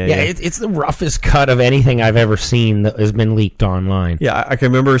one. Yeah. It's the roughest cut of anything I've ever seen that has been leaked online. Yeah, I can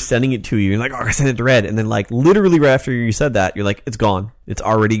remember sending it to you. You're like, oh, I sent it to Red. And then, like, literally right after you said that, you're like, it's gone. It's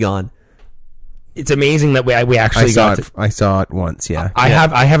already gone. It's amazing that we I actually saw got it. I saw it once. Yeah, I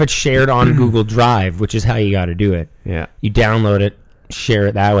have it shared on Google Drive, which is how you got to do it. Yeah. You download it, share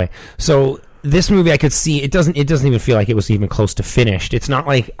it that way. So this movie, I could see it doesn't even feel like it was even close to finished. It's not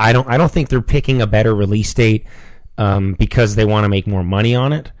like I don't think they're picking a better release date because they want to make more money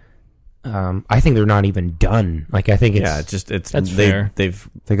on it. I think they're not even done. Like I think it's That's fair. they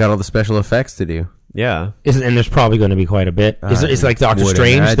got all the special effects to do. Yeah. and there's probably going to be quite a bit. It's like Doctor would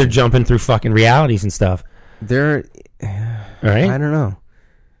Strange. imagine. They're jumping through fucking realities and stuff. They're, All right. I don't know.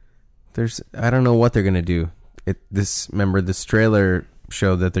 I don't know what they're gonna do. This trailer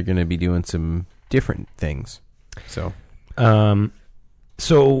showed that they're gonna be doing some different things. So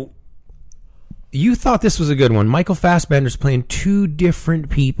So you thought this was a good one. Michael Fassbender's playing two different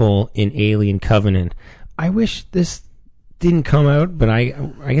people in Alien Covenant. I wish this didn't come out, but I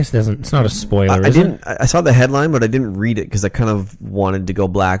guess it doesn't. It's not a spoiler. I saw the headline, but I didn't read it because I kind of wanted to go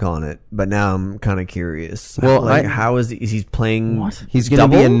black on it. But now I'm kind of curious. Well, how is he playing? What? He's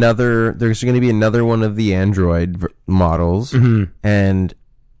going to be another. There's going to be another one of the Android models, and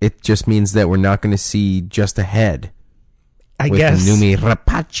it just means that we're not going to see just a head. I with guess Numi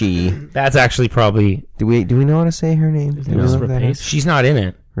Rapace. that's actually probably. Do we know how to say her name? His name is Rapace. She's not in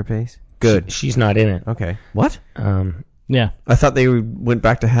it. Rapace. Good. She's not in it. Okay. What? Yeah. I thought they went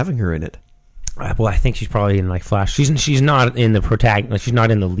back to having her in it. Well, I think she's probably in like Flash. She's not in the protagonist. She's not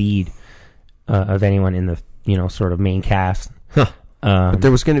in the lead of anyone in the sort of main cast. Huh. But there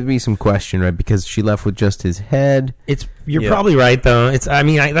was going to be some question, right? Because she left with just his head. You're probably right, though.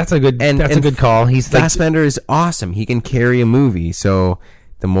 That's a good a good call. He's Fassbender is awesome. He can carry a movie, so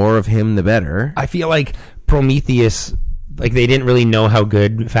the more of him, the better. I feel like Prometheus, like they didn't really know how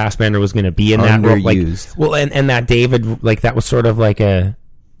good Fassbender was going to be in that role. Underused. Well, and that David, like that was sort of like an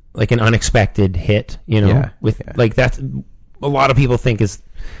unexpected hit, like that's a lot of people think is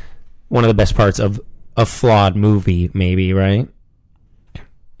one of the best parts of a flawed movie, maybe, right?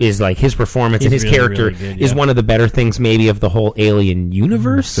 Is like his performance and his really, character really good, is one of the better things maybe of the whole Alien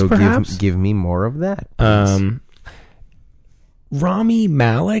universe. So perhaps give me more of that. Please. Rami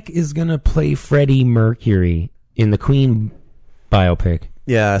Malek is gonna play Freddie Mercury in the Queen biopic.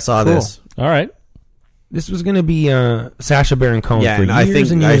 Yeah, I saw this. All right. This was gonna be Sacha Baron Cohen Yeah, for and years I think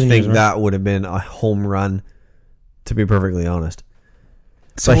years, right? that would have been a home run, to be perfectly honest.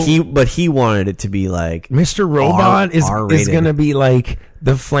 So- But he wanted it to be like Mr. Robot is R-rated. going to be like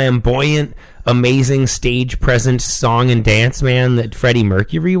the flamboyant, amazing stage presence, song and dance man that Freddie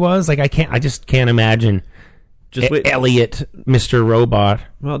Mercury was. Like I just can't imagine Elliot, Mr. Robot.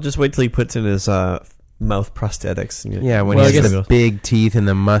 Well, just wait till he puts in his mouth prosthetics. Yeah, when he has the big teeth and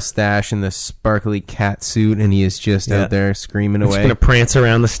the mustache and the sparkly cat suit, and he is just out there screaming He's away. going to prance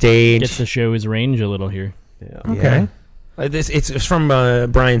around the stage. Gets to show his range a little here. Yeah. Okay. Yeah. It's from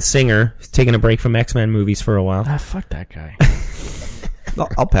Bryan Singer. He's taking a break from X-Men movies for a while. Fuck that guy.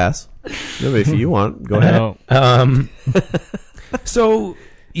 I'll pass. No, if you want, go ahead. No. So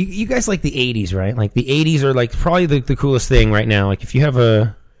you guys like the 80s, right? Like the 80s are like probably the coolest thing right now. Like if you have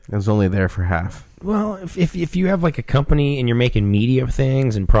I was only there for half. well, if you have like a company and you're making media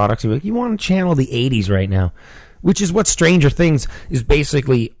things and products, you want to channel the 80s right now, which is what Stranger Things is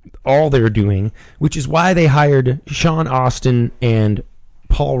basically all they're doing, which is why they hired Sean Astin and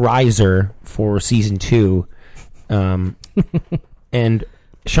Paul Reiser for season 2. And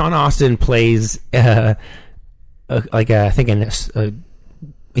Sean Astin plays he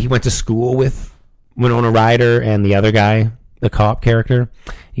went to school with Winona Ryder and the other guy, the cop character.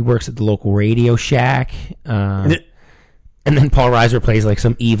 He works at the local Radio Shack. And then Paul Reiser plays like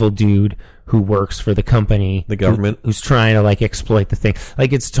some evil dude who works for the company, The government. who's trying to like exploit the thing.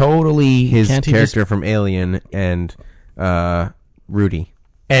 Like it's totally His Can't he character from Alien and Rudy.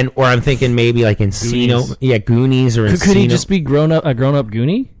 or I'm thinking maybe like Encino, Goonies. Goonies or Encino. Could he just be a grown up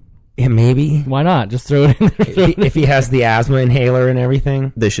Goonie? Yeah, maybe Why not? Just throw it in there. if he has the asthma inhaler and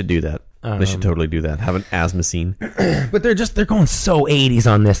everything. They should do that. They should totally do that. Have an asthma scene. But they're going so 80s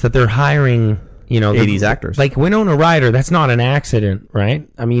on this that they're hiring 80s actors. like Winona Ryder. That's not an accident, right?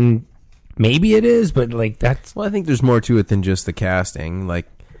 I mean, maybe it is, but like that's Well, I think there's more to it than just the casting. Like,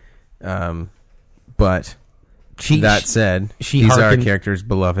 but that said, she these are hearkened- characters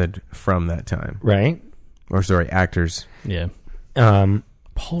beloved from that time. right. Or sorry, actors. Yeah.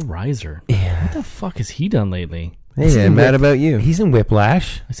 Paul Reiser. Yeah. What the fuck has he done lately? Hey, I'm mad about you. He's in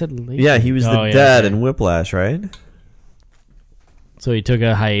Whiplash. I said lately. Yeah, he was the yeah, dad okay. in Whiplash, right? So he took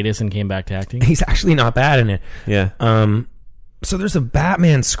a hiatus and came back to acting? He's actually not bad in it. Yeah. So there's a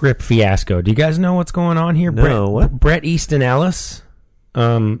Batman script fiasco. Do you guys know what's going on here? No, what? Bret Easton Ellis,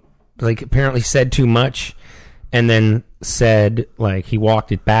 like apparently said too much, and then said like he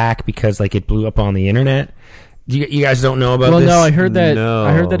walked it back because like it blew up on the internet. You guys don't know about Well, this? no, I heard that. No.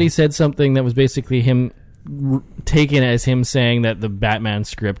 I heard that he said something that was basically him taken as him saying that the Batman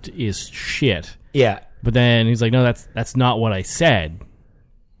script is shit. Yeah. But then he's like, no, that's not what I said.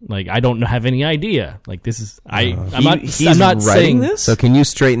 Like, I don't have any idea. Like, this is I'm not writing saying this. So can you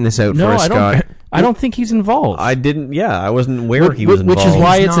straighten this out No, for us, I Scott? don't. I don't think he's involved. I didn't. Yeah, I wasn't aware he was involved. Which is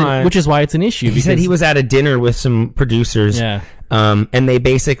why He's not. which is why it's an issue. He said he was at a dinner with some producers. Yeah. And they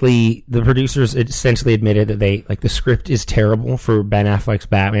basically, the producers essentially admitted that the script is terrible for Ben Affleck's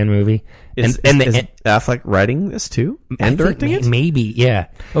Batman movie. Is Affleck writing this too and directing it? Maybe, yeah.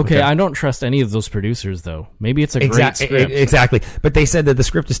 Okay, I don't trust any of those producers though. Maybe it's a great script. Exactly. But they said that the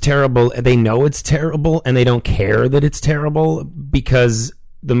script is terrible. They know it's terrible, and they don't care that it's terrible because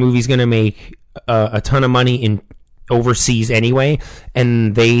the movie's going to make a ton of money in overseas anyway,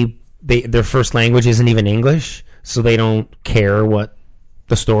 and their first language isn't even English, so they don't care what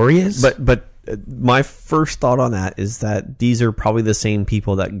the story is. But my first thought on that is that these are probably the same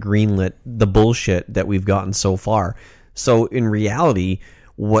people that greenlit the bullshit that we've gotten so far. So in reality,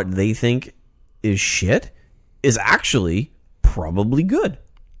 what they think is shit is actually probably good.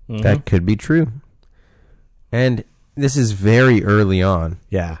 That could be true. And this is very early on.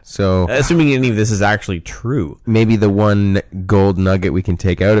 Yeah. So assuming any of this is actually true. Maybe the one gold nugget we can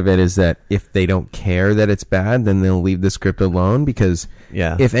take out of it is that if they don't care that it's bad, then they'll leave the script alone, because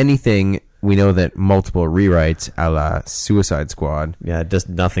if anything, we know that multiple rewrites a la Suicide Squad it does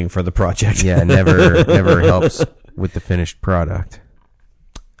nothing for the project. never helps with the finished product.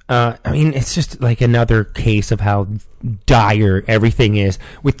 I mean, it's just like another case of how dire everything is.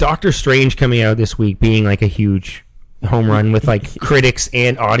 With Doctor Strange coming out this week being like a huge home run with like critics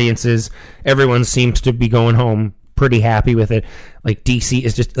and audiences, everyone seems to be going home pretty happy with it. Like DC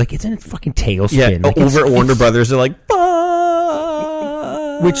is just like, it's in a fucking tailspin. Like, over at Warner Brothers, they're like,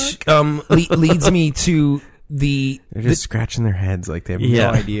 which leads me to they're just scratching their heads like they have no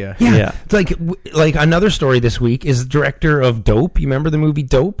idea. Yeah. Like another story this week is director of Dope. You remember the movie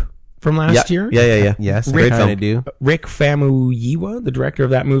Dope from last year? Yeah. Yes, Rick, I do. Rick Famuyiwa, the director of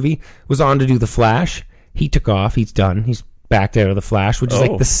that movie, was on to do The Flash. He took off. He's done. He's backed out of The Flash, which is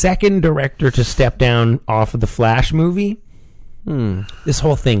like the second director to step down off of the Flash movie. This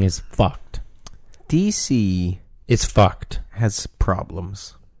whole thing is fucked. DC is fucked. Has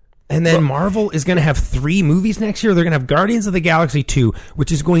problems. And then Marvel is going to have 3 movies next year. They're going to have Guardians of the Galaxy 2,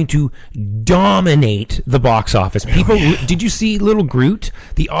 which is going to dominate the box office. People, did you see Little Groot?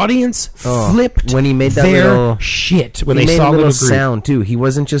 The audience flipped when he made that their little shit when he they made saw a Little little Groot. sound too. He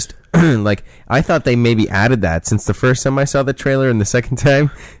wasn't just like, I thought they maybe added that since the first time I saw the trailer, and the second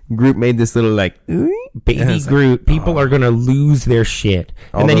time Groot made this little like baby Groot. People are going to lose their shit.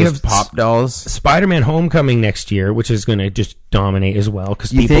 All and then those you have pop dolls. Spider-Man Homecoming next year, which is going to just dominate as well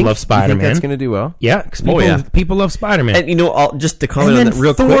because people love Spider-Man. You think that's going to do well? Yeah, because people love Spider-Man. And you know, just to comment on that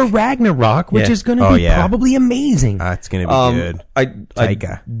real Thor quick, Ragnarok, which is going to be probably amazing. It's going to be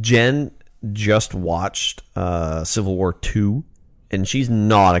good. Jen just watched Civil War 2, and she's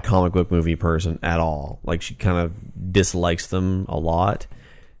not a comic book movie person at all. Like, she kind of dislikes them a lot.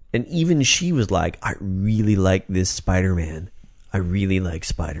 And even she was like, I really like this Spider-Man. I really like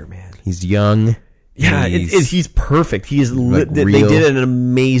Spider-Man. He's young. Yeah, he's perfect. He is. They did an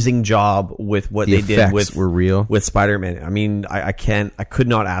amazing job with what they did with Spider-Man. I mean, I could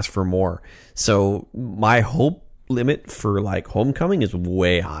not ask for more. So my hope limit for like Homecoming is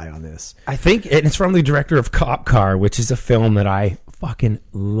way high on this. I think, and it's from the director of Cop Car, which is a film that I fucking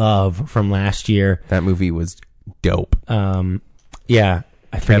love from last year. That movie was dope. Yeah.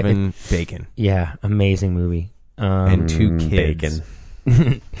 Kevin Bacon. Yeah, amazing movie. And 2 kids.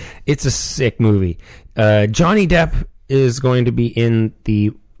 Bacon. It's a sick movie. Johnny Depp is going to be in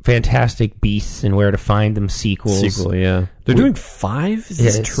the Fantastic Beasts and Where to Find Them sequel, yeah. They're doing 5? Is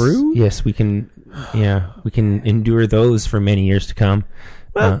this true? Yes, we can endure those for many years to come.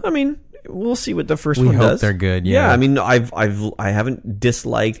 Well, I mean, we'll see what the first we one hope does. They're good. Yeah, I mean, I haven't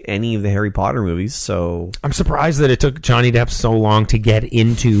disliked any of the Harry Potter movies, so I'm surprised that it took Johnny Depp so long to get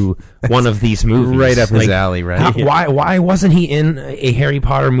into one of these movies. Right up his alley, right? Why wasn't he in a Harry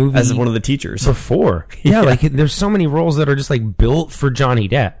Potter movie as one of the teachers before? Yeah, like there's so many roles that are just like built for Johnny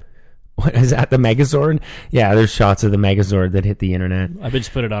Depp. What is that? The Megazord? Yeah, there's shots of the Megazord that hit the internet. I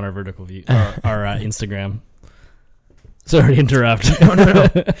just put it on our vertical view, our Instagram. Sorry to interrupt.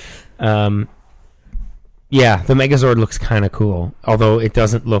 No. Yeah, the Megazord looks kind of cool, although it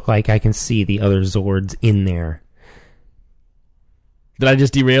doesn't look like I can see the other Zords in there. Did I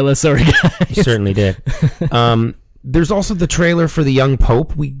just derail us? Sorry, guys. You certainly did. There's also the trailer for The Young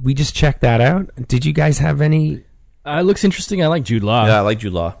Pope. We just checked that out. Did you guys have any? It looks interesting. I like Jude Law. Yeah, I like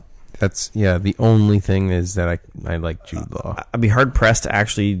Jude Law. That's the only thing is that I like Jude Law. I'd be hard pressed to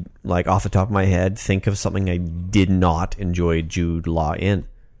actually, like, off the top of my head, think of something I did not enjoy Jude Law in.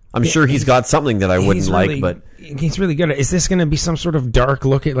 I'm sure he's got something that I wouldn't like, but he's really good. Is this going to be some sort of dark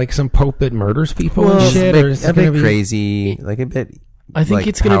look at like some pope that murders people Well, and shit? a Or bit, is it a gonna bit be crazy, like a bit. I think like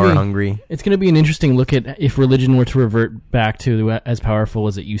it's going to be hungry. It's going to be an interesting look at if religion were to revert back to as powerful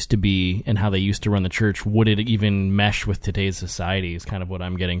as it used to be and how they used to run the church. Would it even mesh with today's society? Is kind of what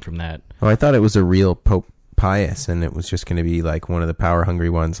I'm getting from that. Oh, I thought it was a real Pope Pius, and it was just going to be like one of the power hungry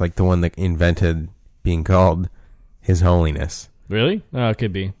ones, like the one that invented being called His Holiness. Really? Oh, it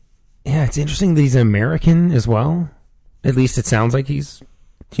could be. Yeah, it's interesting that he's an American as well. At least it sounds like he's.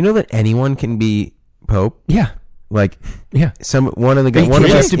 Do you know that anyone can be Pope? Yeah. Like, yeah, one of the guys. Do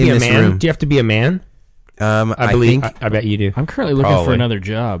you have to be a man? Do you have to be a man? I believe. I bet you do. I'm currently looking Probably. for another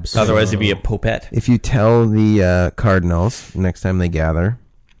job. So. Otherwise, it'd be a popette. If you tell the Cardinals next time they gather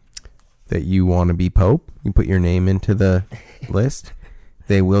that you want to be Pope, you put your name into the list,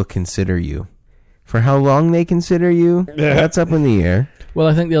 they will consider you. For how long they consider you, that's up in the air. Well,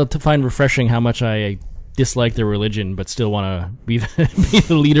 I think they'll find refreshing how much I dislike their religion, but still want to be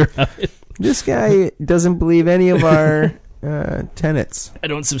the leader of it. This guy doesn't believe any of our tenets. I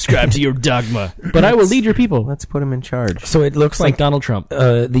don't subscribe to your dogma, but I will lead your people. Let's put him in charge. So it looks It's like Donald Trump.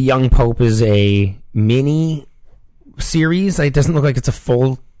 The Young Pope is a mini series. It doesn't look like it's a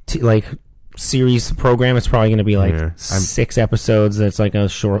full series program. It's probably going to be 6 episodes. That's like a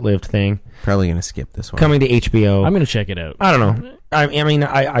short-lived thing. Probably going to skip this one. Coming to HBO. I'm going to check it out. I don't know. I mean,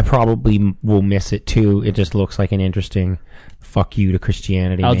 I probably will miss it too. It just looks like an interesting fuck you to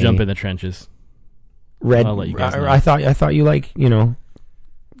Christianity. I'll maybe. jump in the trenches. Red. I'll let you guys know. I thought you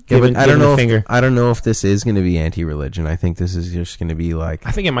giving I don't know. the finger. I don't know if this is going to be anti-religion. I think this is just going to be like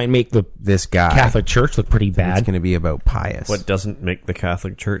I think it might make this guy Catholic Church look pretty It's bad. going to be about pious. What doesn't make the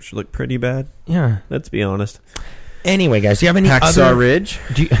Catholic Church look pretty bad? Yeah. Let's be honest. Anyway, guys, do you have any Hacksaw other Ridge?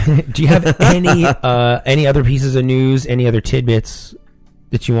 Do you have any other pieces of news? Any other tidbits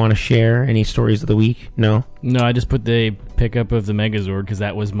that you want to share? Any stories of the week? No. No, I just put the pickup of the Megazord because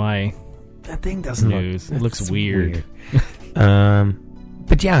that was my That thing doesn't news. It looks weird.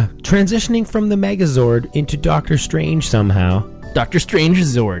 But yeah, transitioning from the Megazord into Doctor Strange somehow. Doctor Strange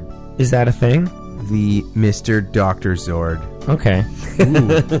Zord. Is that a thing? The Mr. Dr. Zord. Okay.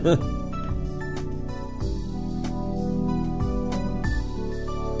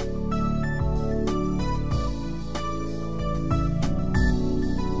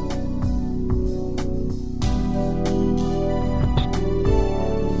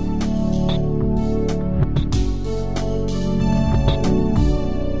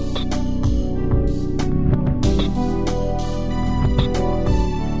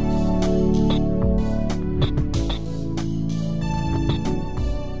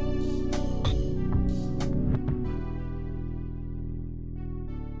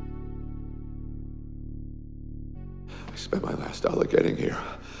 I spent my last dollar getting here.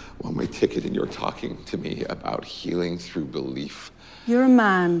 One way ticket, and you're talking to me about healing through belief. You're a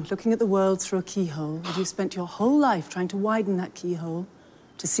man looking at the world through a keyhole, and you've spent your whole life trying to widen that keyhole,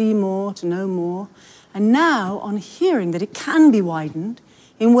 to see more, to know more. And now, on hearing that it can be widened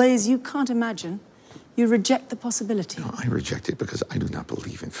in ways you can't imagine, you reject the possibility. No, I reject it because I do not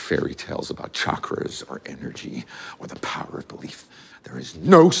believe in fairy tales about chakras or energy or the power of belief. There is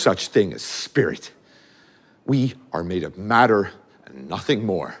no such thing as spirit. We are made of matter and nothing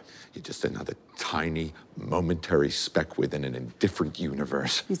more. You're just another tiny, momentary speck within an indifferent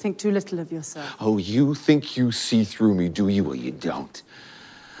universe. You think too little of yourself. Oh, you think you see through me, do you? Well, you don't.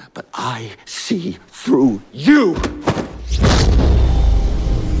 But I see through you!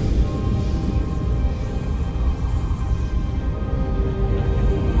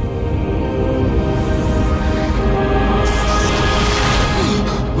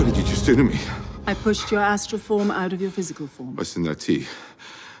 What did you just do to me? I pushed your astral form out of your physical form. What's in that tea?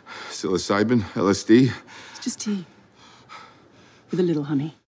 Psilocybin? LSD? It's just tea. With a little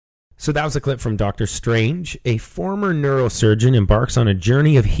honey. So that was a clip from Doctor Strange. A former neurosurgeon embarks on a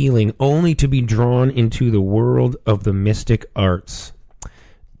journey of healing only to be drawn into the world of the mystic arts.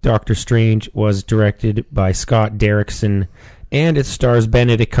 Doctor Strange was directed by Scott Derrickson, and it stars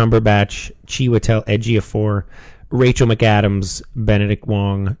Benedict Cumberbatch, Chiwetel Ejiofor, Rachel McAdams, Benedict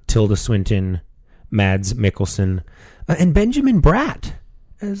Wong, Tilda Swinton, Mads Mikkelsen, and Benjamin Bratt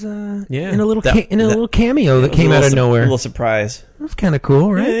as in a little little cameo that came out of nowhere. A little surprise. That was kind of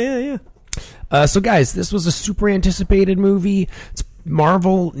cool, right? Yeah. So, guys, this was a super anticipated movie.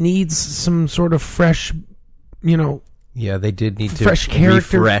 Marvel needs some sort of fresh, Yeah, they did need to fresh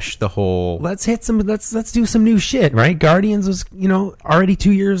character. refresh the whole. Let's hit some. Let's do some new shit, right? Guardians was already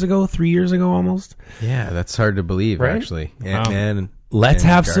 2 years ago, 3 years ago almost. Yeah, that's hard to believe, Right? actually. Ant-Man. Let's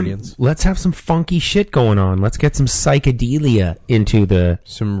and have Guardians. some funky shit going on. Let's get some psychedelia into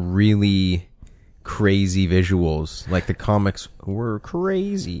some really crazy visuals. Like the comics were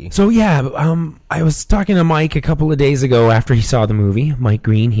crazy. So yeah, I was talking to Mike a couple of days ago after he saw the movie. Mike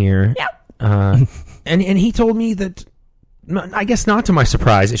Green here. Yeah. And he told me that, I guess not to my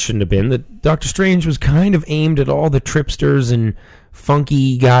surprise, it shouldn't have been, that Doctor Strange was kind of aimed at all the tripsters and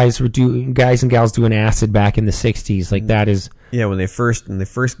funky guys and gals doing acid back in the 60s. Like that is. Yeah, when they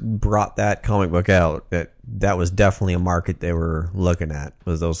first brought that comic book out, that was definitely a market they were looking at,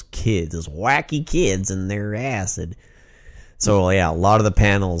 was those kids, those wacky kids and their acid. So yeah, a lot of the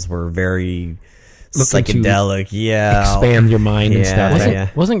panels were very looking to psychedelic, expand your mind and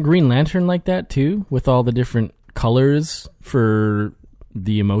stuff. Wasn't Green Lantern like that too, with all the different colors for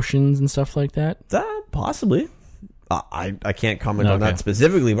the emotions and stuff like that? Possibly. I can't comment on that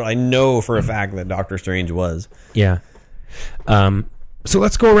specifically, but I know for a fact that Doctor Strange was. Yeah. So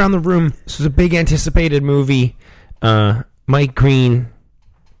let's go around the room. This is a big anticipated movie. Mike Green,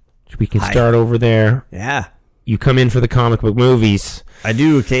 we can start over there. Yeah. You come in for the comic book movies. I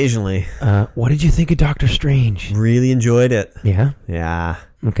do occasionally. What did you think of Doctor Strange? Really enjoyed it. Yeah? Yeah.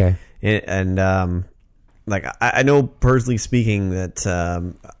 Okay. And like I know personally speaking that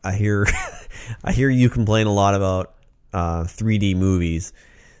I hear I hear you complain a lot about 3D movies.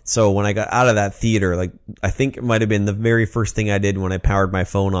 So when I got out of that theater, like I think it might have been the very first thing I did when I powered my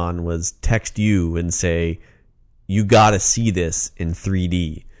phone on was text you and say, you got to see this in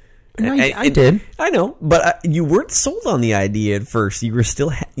 3D. No, I did. I know, but you weren't sold on the idea at first. You were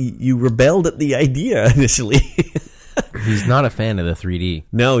still you rebelled at the idea initially. He's not a fan of the 3D.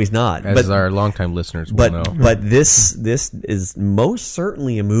 No, he's not. As our longtime listeners will know. But this is most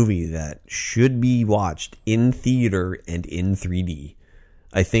certainly a movie that should be watched in theater and in 3D.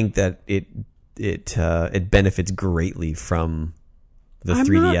 I think that it benefits greatly from the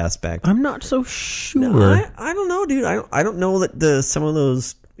 3D aspect. I'm not so sure. No, I don't know, dude. I don't know that some of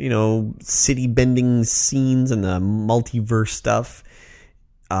those, city bending scenes and the multiverse stuff.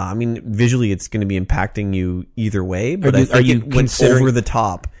 I mean, visually, it's going to be impacting you either way. But I think it went over the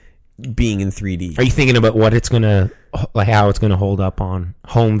top being in 3D. Are you thinking about what it's going to, like how it's going to hold up on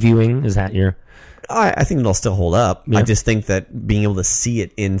home viewing? Is that your? I think it'll still hold up. Yeah. I just think that being able to see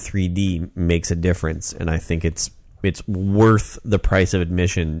it in 3D makes a difference, and I think it's worth the price of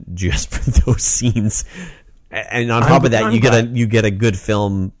admission just for those scenes. And on top of that, you get a good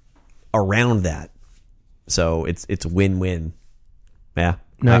film around that. So it's win-win. Yeah.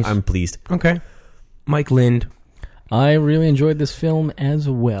 Nice. I'm pleased. Okay. Mike Lind. I really enjoyed this film as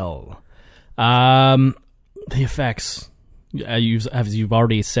well. The effects, as you've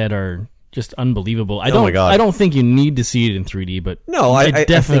already said, are just unbelievable. Oh my God. I don't think you need to see it in 3D, but no, I think it's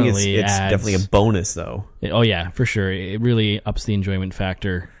adds, definitely a bonus, though. Oh yeah, for sure. It really ups the enjoyment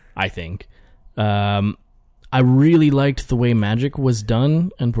factor, I think. I really liked the way magic was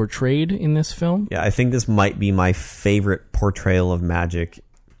done and portrayed in this film. Yeah, I think this might be my favorite portrayal of magic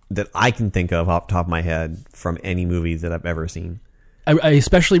that I can think of off the top of my head from any movie that I've ever seen. I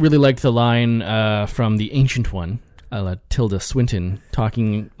especially really liked the line from the Ancient One, Tilda Swinton,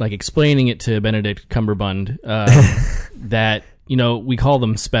 explaining it to Benedict Cumberbatch that, we call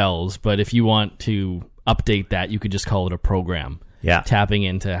them spells, but if you want to update that, you could just call it a program. Yeah. Tapping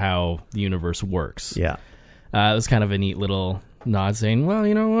into how the universe works. Yeah. It was kind of a neat little nod saying, well,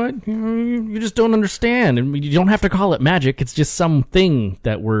 you know what? You just don't understand. And you don't have to call it magic. It's just something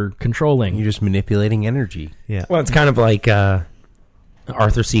that we're controlling. You're just manipulating energy. Yeah. Well, it's kind of like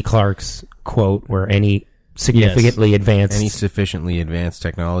Arthur C. Clarke's quote, where any significantly advanced... Any sufficiently advanced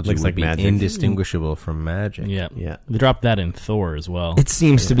technology would be magic. Indistinguishable from magic. Yeah. Yeah. They dropped that in Thor as well. It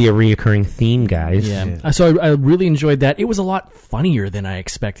seems to be a reoccurring theme, guys. Yeah. So I really enjoyed that. It was a lot funnier than I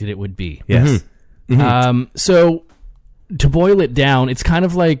expected it would be. Yes. Mm-hmm. Mm-hmm. So to boil it down, it's kind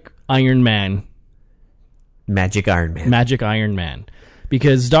of like Iron Man. Magic Iron Man.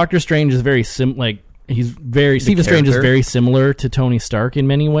 Because Doctor Strange is very Stephen Strange is very similar to Tony Stark in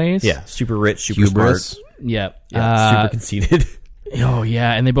many ways. Yeah. Super rich, super smart. Yeah. Super conceited. Oh,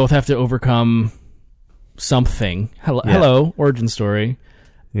 yeah. And they both have to overcome something. Hello, origin story.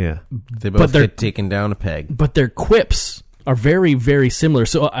 Yeah. They both get taken down a peg. But their quips are very, very similar.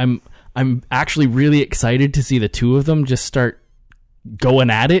 So I'm actually really excited to see the two of them just start going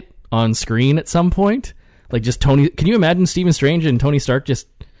at it on screen at some point. Like just Tony. Can you imagine Stephen Strange and Tony Stark just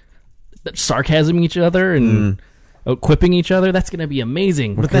sarcasming each other and quipping each other? That's going to be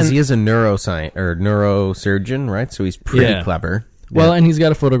amazing. Because he is a neurosurgeon, right? So he's pretty clever. Well, and he's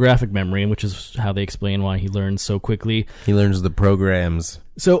got a photographic memory, which is how they explain why he learns so quickly. He learns the programs.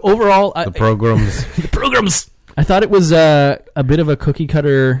 So overall, the programs. The programs. I thought it was a bit of a cookie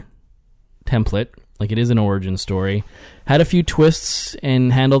cutter template, like it is an origin story. Had a few twists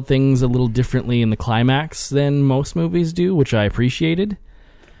and handled things a little differently in the climax than most movies do, which I appreciated.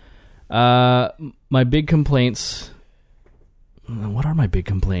 My big complaints... What are my big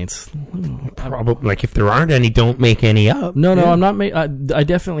complaints? Probably, like if there aren't any, don't make any up. No, I'm not. I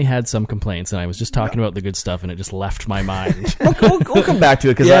definitely had some complaints, and I was just talking about the good stuff, and it just left my mind. We'll come back to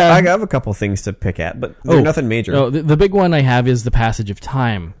it, because I have a couple things to pick at, but they're nothing major. No, the big one I have is the passage of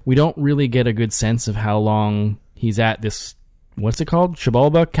time. We don't really get a good sense of how long he's at this, what's it called?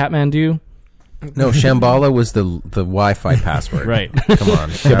 Xibalba? Kathmandu? No, Shambhala was the Wi-Fi password. Right. Come on.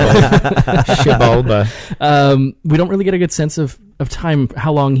 Shabalba. We don't really get a good sense of time,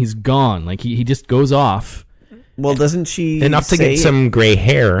 how long he's gone. Like, he just goes off. Well, doesn't she Enough to get some gray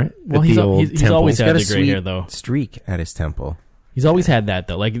hair. Well, at he's the old he's temple. always He's had got the a gray sweet hair, though. streak at his temple. He's always had that,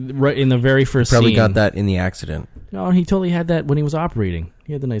 though. Like, right in the very first Probably scene. got that in the accident. No, he totally had that when he was operating.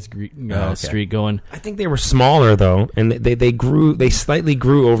 He had the nice okay. streak going. I think they were smaller though, and they grew. They slightly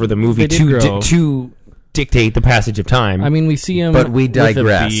grew over the movie They did grow. to dictate the passage of time. I mean, we see him, But we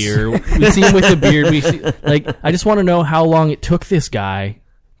digress. With a beard. We see him with a beard. We see, like, I just want to know how long it took this guy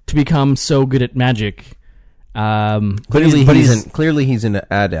to become so good at magic. Clearly, he's an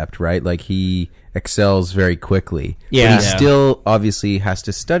adept, right? Like, he excels very quickly. Yeah. But he still obviously has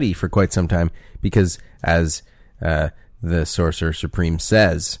to study for quite some time because, as the Sorcerer Supreme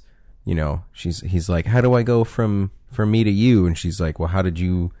says, you know, he's like, how do I go from me to you? And she's like, well, how did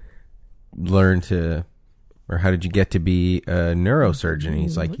you learn to, or how did you get to be a neurosurgeon? And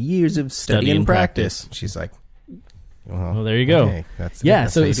he's like, years of study and practice. She's like, well, there you go. Okay, that's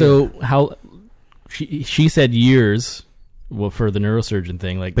so how she said years, well, for the neurosurgeon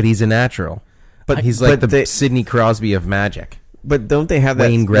thing, like, but he's a natural. But he's like the Sidney Crosby of magic. But don't they have that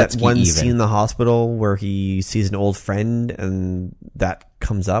Gretzky one even. scene in the hospital where he sees an old friend and that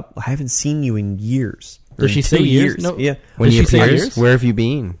comes up? I haven't seen you in years. Does she say years? No. Yeah. When Does he she say appears, years? where have you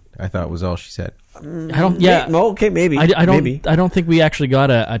been? I thought was all she said. I don't. Yeah. Okay, maybe. I don't. Maybe. I don't think we actually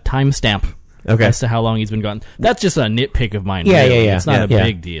got a timestamp. Okay. As to how long he's been gone. That's just a nitpick of mine. Yeah, really. yeah. It's not a Yeah.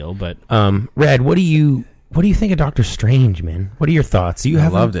 big deal, but Red, what do you think of Doctor Strange, man? What are your thoughts? I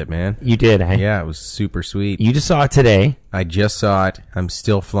loved it, man. You did, eh? Yeah, it was super sweet. You just saw it today. I just saw it. I'm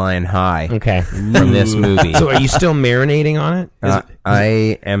still flying high. Okay. From this movie. So are you still marinating on it?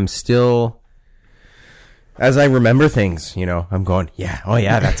 I am still, as I remember things, you know, I'm going, yeah, oh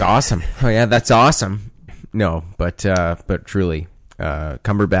yeah, that's awesome. Oh yeah, that's awesome. No, but truly,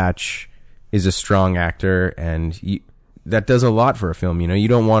 Cumberbatch is a strong actor, and that does a lot for a film. You know, you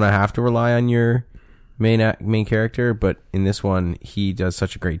don't want to have to rely on your main character, but in this one, he does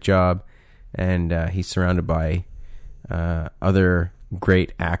such a great job, and he's surrounded by other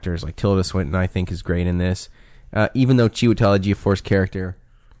great actors, like Tilda Swinton, I think, is great in this. Even though Chiwetel Ejiofor's character,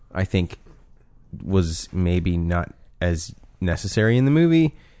 I think, was maybe not as necessary in the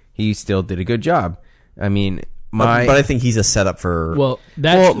movie, he still did a good job. I mean, but I think he's a setup for.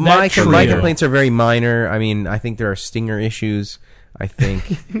 My complaints are very minor. I mean, I think there are stinger issues. I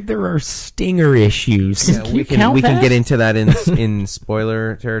think there are stinger issues. Yeah, we can get into that in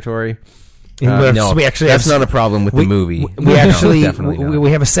spoiler territory. No, that's not a problem with the movie. We actually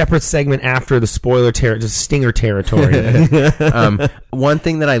we have a separate segment after the spoiler stinger territory. One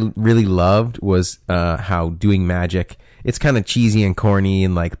thing that I really loved was how doing magic. It's kind of cheesy and corny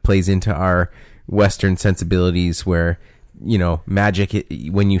and like plays into our Western sensibilities, where, you know, magic.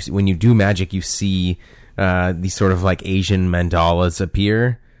 When you do magic, you see these sort of like Asian mandalas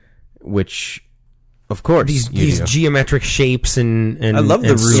appear, which, of course, these geometric shapes and I love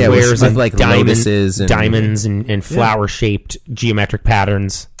the squares and like diamonds and flower shaped geometric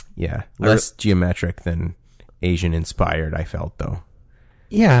patterns. Yeah, less geometric than Asian inspired. I felt though.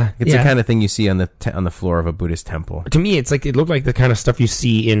 Yeah, it's the kind of thing you see on the floor of a Buddhist temple. To me, it's like it looked like the kind of stuff you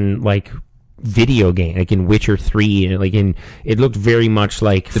see in like video game, like in Witcher 3, like it looked very much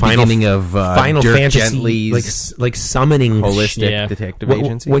like the beginning of Final Dirk Fantasy, Gently's like summoning holistic detective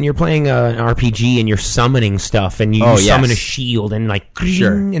agency. When you're playing an RPG and you're summoning stuff, and you summon a shield, and like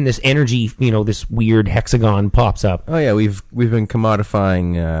and this energy, you know, this weird hexagon pops up. Oh yeah, we've been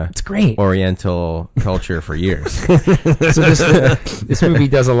commodifying it's great Oriental culture for years. So this movie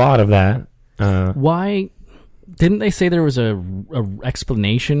does a lot of that. Why didn't they say there was a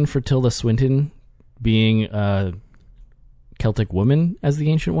explanation for Tilda Swinton being a Celtic woman as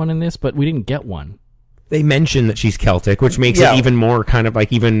the Ancient One in this? But we didn't get one. They mention that she's Celtic, which makes it even more kind of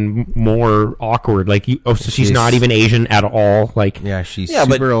like even more awkward. Like, so she's not even Asian at all. Like, she's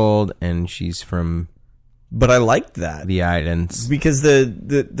super old, and she's from. But I liked that, the islands, because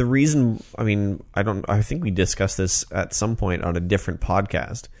the reason. I mean, I think we discussed this at some point on a different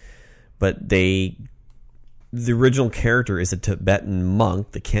podcast, but the original character is a Tibetan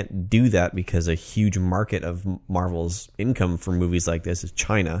monk that can't do that because a huge market of Marvel's income for movies like this is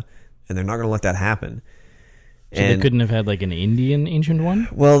China, and they're not going to let that happen. So they couldn't have had like an Indian Ancient One?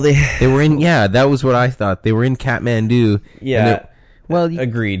 Well, they were in. Yeah, that was what I thought. They were in Kathmandu. Yeah. Well,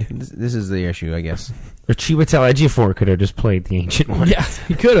 agreed. This is the issue, I guess. Or Chiwetel Ejiofor could have just played the Ancient One. Yeah,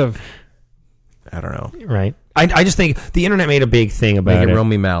 he could have. I don't know. Right. I just think the internet made a big thing about it.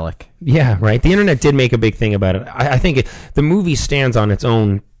 Rami Malek. Yeah, right. The internet did make a big thing about it. I think the movie stands on its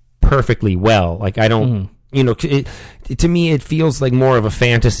own perfectly well. Like I don't, you know, to me it feels like more of a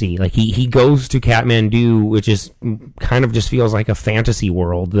fantasy. Like he goes to Kathmandu, which is kind of just feels like a fantasy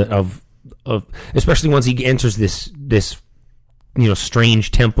world of especially once he enters this you know,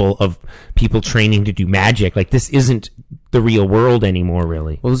 strange temple of people training to do magic. Like this isn't the real world anymore,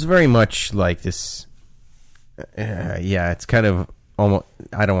 really. Well, it's very much like this. It's kind of almost.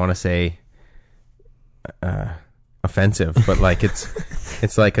 I don't want to say offensive, but like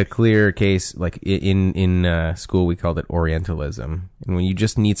it's like a clear case. Like in school, we called it Orientalism, and when you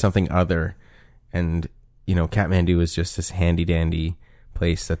just need something other, and you know, Kathmandu is just this handy dandy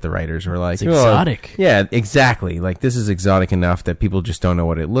place that the writers were like, it's exotic. Yeah, exactly. Like this is exotic enough that people just don't know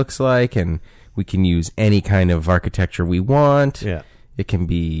what it looks like, and we can use any kind of architecture we want. Yeah. It can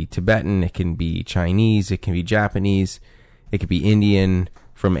be Tibetan, it can be Chinese, it can be Japanese, it could be Indian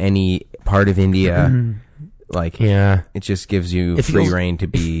from any part of India. Like, yeah, it just gives you it free feels, reign to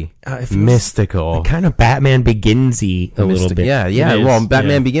be it mystical. Like kind of Batman Begins-y a little bit. Yeah. Well,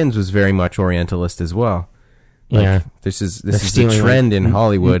 Batman Begins was very much Orientalist as well. Like, this is the trend in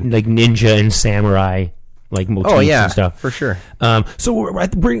Hollywood, like ninja and samurai, like motifs and stuff for sure. So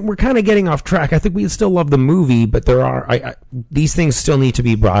we're kind of getting off track. I think we still love the movie, but there are these things still need to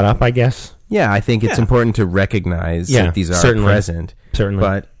be brought up, I guess. Yeah, I think it's important to recognize that these are present. Certainly,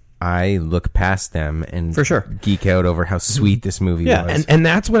 but I look past them and for sure geek out over how sweet this movie was. And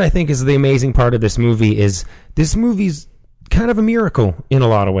that's what I think is the amazing part of this movie is this movie's kind of a miracle in a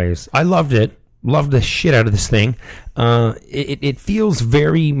lot of ways. I loved it. Loved the shit out of this thing. It feels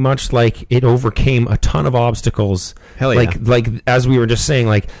very much like it overcame a ton of obstacles. Hell yeah. Like as we were just saying,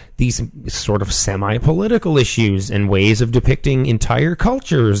 like these sort of semi-political issues and ways of depicting entire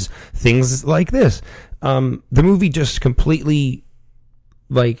cultures, things like this. The movie just completely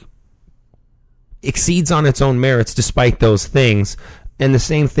like exceeds on its own merits despite those things. And the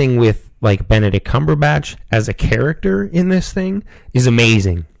same thing with like Benedict Cumberbatch as a character in this thing is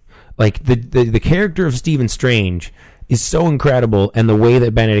amazing. Like the character of Stephen Strange is so incredible, and the way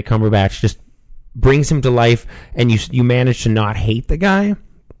that Benedict Cumberbatch just brings him to life, and you manage to not hate the guy,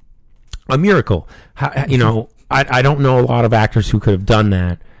 a miracle. You know, I don't know a lot of actors who could have done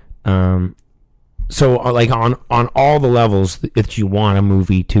that. So like on all the levels that you want a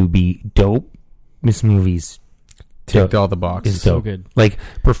movie to be dope, this movie's ticked all the boxes. Is dope. So good. Like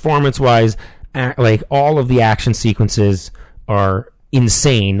performance wise, like all of the action sequences are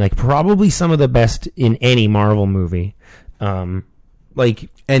insane, like probably some of the best in any Marvel movie. Like,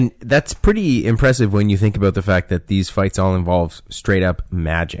 and that's pretty impressive when you think about the fact that these fights all involve straight up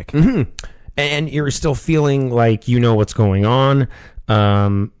magic. Mm-hmm. And you're still feeling like you know what's going on.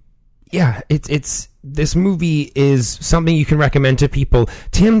 Yeah, it's this movie is something you can recommend to people.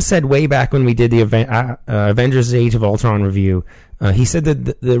 Tim said way back when we did the Avengers Age of Ultron review, he said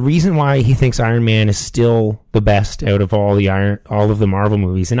that the reason why he thinks Iron Man is still the best out of all of the Marvel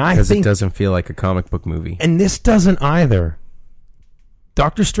movies, and I think it doesn't feel like a comic book movie, and this doesn't either.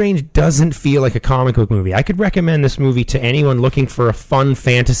 Doctor Strange doesn't feel like a comic book movie. I could recommend this movie to anyone looking for a fun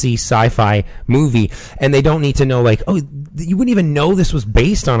fantasy sci-fi movie, and they don't need to know, like, oh, you wouldn't even know this was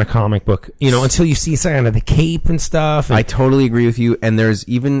based on a comic book, you know, until you see kind of the cape and stuff. And I totally agree with you, and there's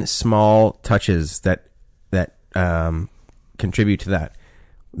even small touches that contribute to that.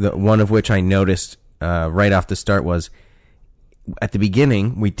 The one of which I noticed right off the start was, at the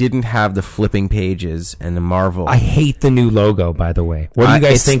beginning, we didn't have the flipping pages and the Marvel. I hate the new logo, by the way. What do you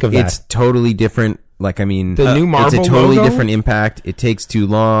guys think of that? It's totally different. Like, I mean, the new Marvel it's a totally logo? different impact. It takes too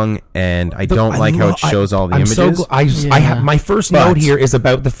long, and I don't like how it shows all the images. I have my first note here is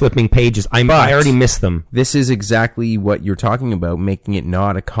about the flipping pages. I already missed them. This is exactly what you're talking about, making it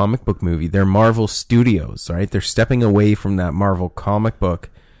not a comic book movie. They're Marvel Studios, right? They're stepping away from that Marvel comic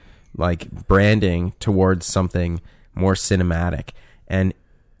book like branding towards something more cinematic. And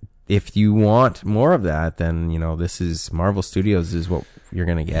if you want more of that, then, you know, this is Marvel Studios is what you're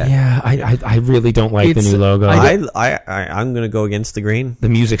going to get. Yeah, I really don't like the new logo. I'm going to go against the grain. The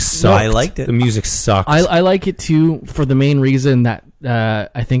music sucked. No, I liked it. The music sucked. I like it too for the main reason that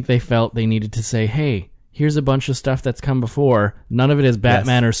I think they felt they needed to say, hey, here's a bunch of stuff that's come before. None of it is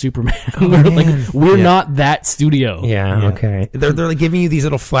Batman or Superman. We're not that studio. Yeah, okay. They're like giving you these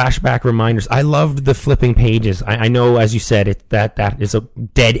little flashback reminders. I loved the flipping pages. I know, as you said, that is a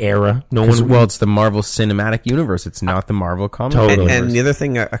dead era. Well, it's the Marvel Cinematic Universe. It's not the Marvel comic. Totally. And the other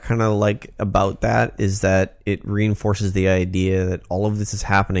thing I kind of like about that is that it reinforces the idea that all of this is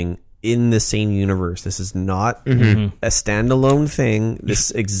happening in the same universe. This is not a standalone thing.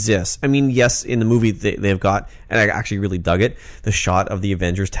 This exists. I mean, yes, in the movie they've got and I actually really dug it. The shot of the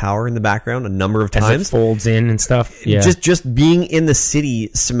Avengers Tower in the background a number of As times. it folds in and stuff. Yeah. Just being in the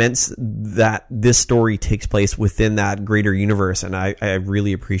city cements that this story takes place within that greater universe, and I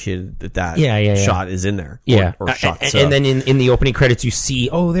really appreciated that shot is in there. Yeah. Or shots. And then in the opening credits, you see,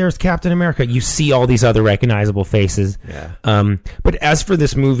 there's Captain America. You see all these other recognizable faces. Yeah. But as for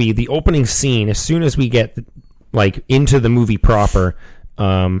this movie, the opening scene, as soon as we get like into the movie proper,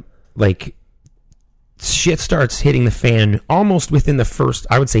 like shit starts hitting the fan almost within the first,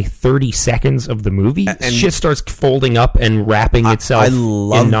 I would say, 30 seconds of the movie. And shit starts folding up and wrapping itself. I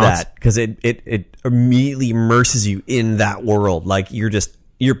love in knots. that because it immediately immerses you in that world. Like you're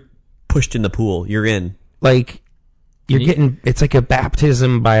pushed in the pool. You're in. Like you're getting, it's like a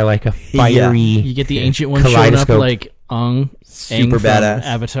baptism by like a fiery. You get the ancient one showing up like super from badass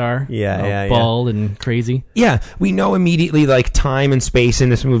Avatar. Yeah. Bald and crazy. Yeah, we know immediately like time and space in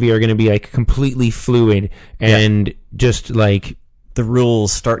this movie are going to be like completely fluid and just like the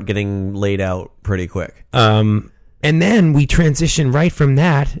rules start getting laid out pretty quick. And then we transition right from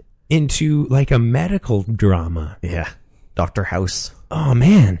that into like a medical drama. Yeah. Dr. House. Oh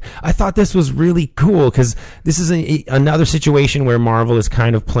man, I thought this was really cool because this is another situation where Marvel is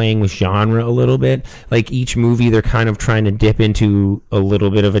kind of playing with genre a little bit. Like each movie, they're kind of trying to dip into a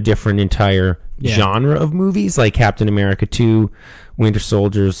little bit of a different entire genre of movies, like Captain America 2, Winter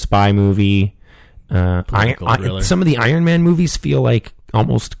Soldier, spy movie. Some of the Iron Man movies feel like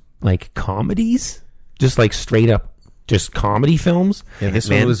almost like comedies, just like straight up just comedy films. Yeah, this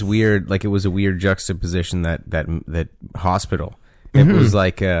one was weird. Like it was a weird juxtaposition that hospital. It was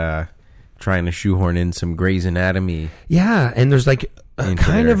like trying to shoehorn in some Grey's Anatomy. Yeah, and there's like a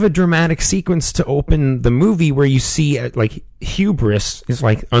kind of a dramatic sequence to open the movie where you see like hubris is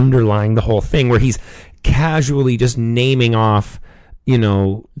like underlying the whole thing, where he's casually just naming off,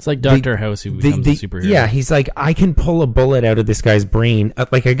 it's like Dr. House who becomes a superhero. Yeah, he's like, I can pull a bullet out of this guy's brain.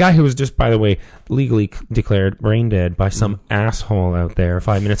 Like a guy who was just, by the way, legally declared brain dead by some asshole out there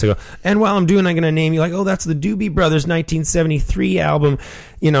 5 minutes ago. And while I'm going to name you like, that's the Doobie Brothers 1973 album.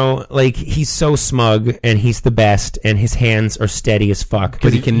 Like he's so smug and he's the best and his hands are steady as fuck.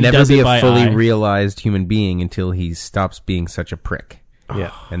 Because he can never be a fully realized human being until he stops being such a prick.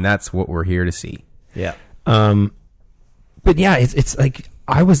 Yeah. And that's what we're here to see. Yeah. But yeah, it's like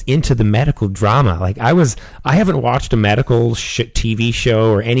I was into the medical drama. Like I haven't watched a medical TV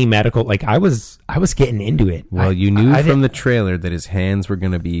show or any medical. Like I was getting into it. Well, you knew from the trailer that his hands were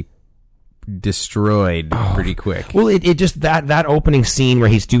going to be destroyed pretty quick. Well, it just that opening scene where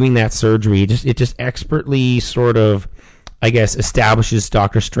he's doing that surgery, it just expertly sort of, I guess, establishes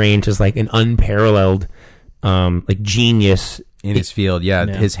Doctor Strange as like an unparalleled, like genius in his field. Yeah,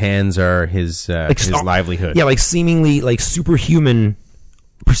 his hands are his livelihood. Yeah, like seemingly like superhuman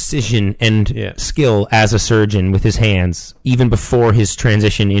precision and skill as a surgeon with his hands, even before his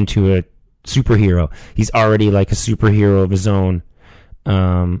transition into a superhero. He's already like a superhero of his own.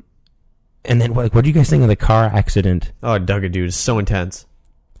 And then what do you guys think of the car accident? Oh, I dug it, dude. It's so intense.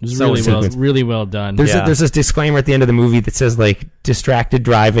 It was really well done. There's this disclaimer at the end of the movie that says like distracted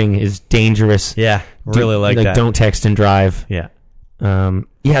driving is dangerous. Yeah, really like that. Don't text and drive. Yeah.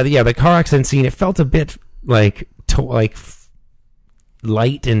 The car accident scene, it felt a bit like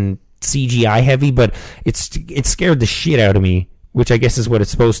light and CGI heavy, but it scared the shit out of me, which I guess is what it's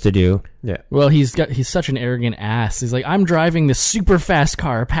supposed to do. Yeah. Well, he's such an arrogant ass. He's like, I'm driving this super fast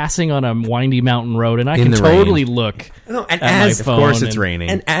car passing on a windy mountain road, and I can totally look at my phone. Of course it's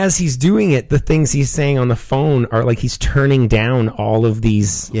raining. And as he's doing it, the things he's saying on the phone are like he's turning down all of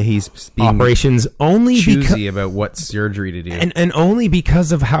these he's being operations only choosy about what surgery to do. And only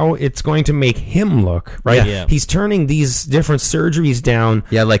because of how it's going to make him look, right? Yeah. He's turning these different surgeries down.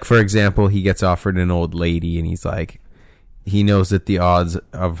 Yeah, like for example, he gets offered an old lady and he's like, he knows that the odds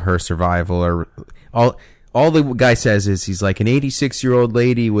of her survival are all the guy says is he's like an 86-year-old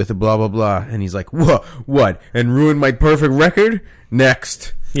lady with a blah blah blah, and he's like, what and ruin my perfect record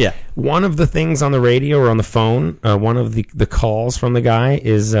next. Yeah. One of the things on the radio or on the phone, one of the calls from the guy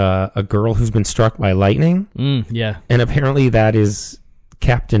is a girl who's been struck by lightning. Yeah. And apparently that is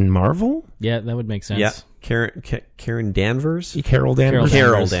Captain Marvel. Yeah, that would make sense. Yeah. Karen Danvers? Carol Danvers.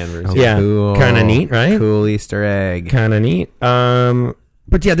 Carol Danvers. Oh, yeah. Cool. Kind of neat, right? Cool Easter egg. Kind of neat.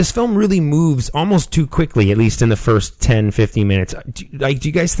 But yeah, this film really moves almost too quickly, at least in the first 10, 15 minutes. Do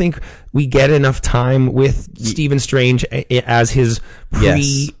you guys think we get enough time with Stephen Strange as his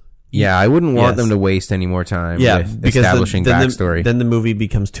Yes. Yeah, I wouldn't want them to waste any more time with establishing backstory. Then the movie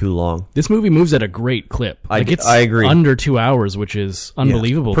becomes too long. This movie moves at a great clip. I agree. Under 2 hours, which is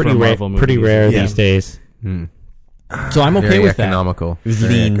unbelievable for a Marvel movie. Pretty rare these days. So I'm okay Very with that. economical. Very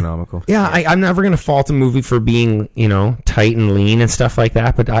Very lean. economical. Yeah, I'm never going to fault a movie for being, tight and lean and stuff like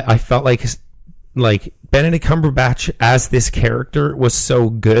that. But I felt like Benedict Cumberbatch as this character was so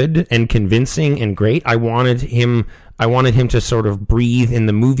good and convincing and great. I wanted him to sort of breathe in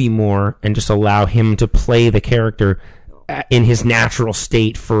the movie more and just allow him to play the character in his natural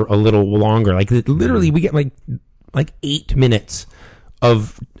state for a little longer. Like literally, we get like 8 minutes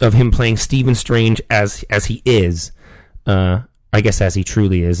of him playing Stephen Strange as he is. I guess as he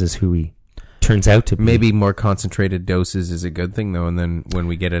truly is who he turns out to be. Maybe more concentrated doses is a good thing, though. And then when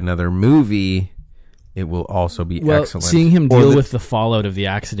we get another movie, it will also be excellent. Seeing him deal with the fallout of the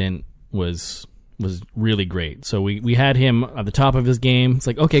accident was really great. So we had him at the top of his game. It's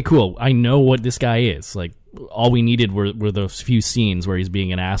like, okay, cool. I know what this guy is. Like, all we needed were those few scenes where he's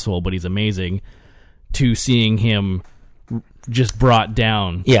being an asshole, but he's amazing, to seeing him just brought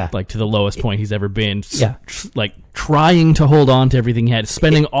down, like to the lowest point he's ever been. Like trying to hold on to everything he had,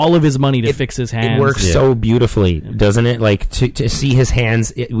 spending all of his money to fix his hands. It works so beautifully, doesn't it? Like to see his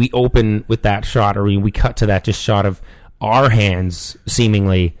hands. We open with that shot, or we cut to that just shot of our hands,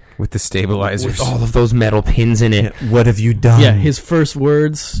 seemingly with the stabilizers, with all of those metal pins in it. What have you done? Yeah, his first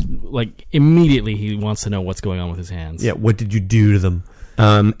words, like immediately he wants to know what's going on with his hands. Yeah, what did you do to them?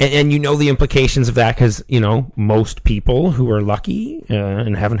 And the implications of that, because most people who are lucky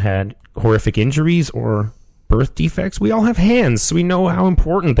and haven't had horrific injuries or birth defects, we all have hands, so we know how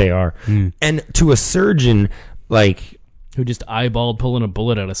important they are. And to a surgeon, who just eyeballed pulling a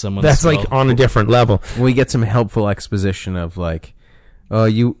bullet out of someone, that's like on a different level. We get some helpful exposition of like,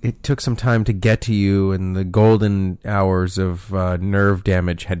 it took some time to get to you, and the golden hours of nerve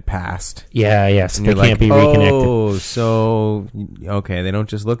damage had passed. Yeah, so they can't be reconnected. Oh, so okay, they don't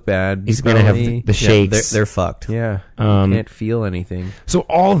just look bad. He's gonna have the shakes. They're fucked. Yeah, can't feel anything. So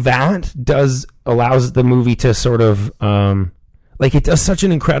all that allows the movie to sort of it does such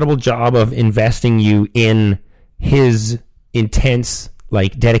an incredible job of investing you in his intense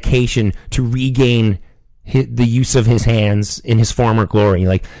dedication to regain the use of his hands in his former glory.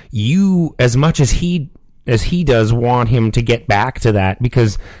 Like, you, as much as he does, want him to get back to that,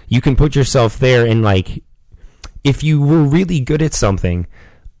 because you can put yourself there, and if you were really good at something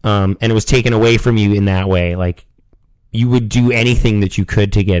and it was taken away from you in that way, you would do anything that you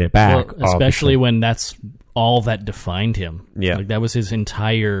could to get it back. Well, especially when that's all that defined him. Yeah, that was his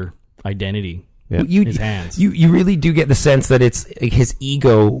entire identity. Yeah. His hands. You really do get the sense that it's his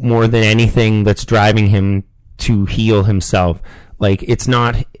ego more than anything that's driving him to heal himself. It's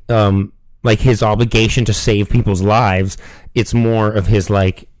not his obligation to save people's lives. It's more of his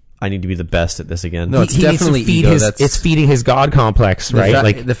I need to be the best at this again. No, it's definitely ego. It's feeding his God complex,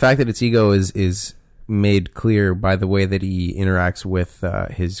 right? The fact that it's ego is made clear by the way that he interacts with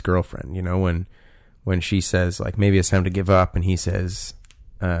his girlfriend. When she says maybe it's time to give up, and he says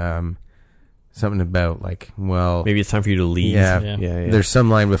something about maybe it's time for you to leave. Yeah. There's some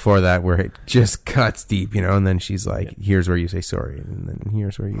line before that where it just cuts deep, and then she's like, here's where you say sorry, and then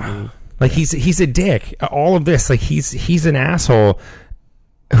here's where you leave. He's a dick. All of this, he's an asshole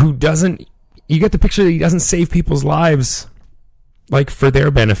who doesn't. You get the picture that he doesn't save people's lives for their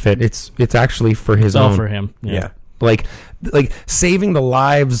benefit. It's actually for his own. All for him. Yeah. Saving the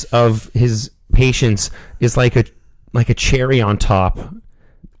lives of his patients is like a cherry on top.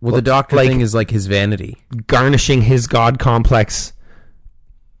 Well, the doctor thing is his vanity. Garnishing his God complex.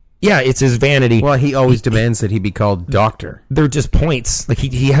 Yeah, it's his vanity. Well, he always demands that he be called doctor. They're just points.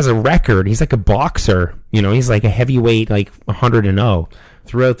 He has a record. He's like a boxer. He's like a heavyweight, 100-0.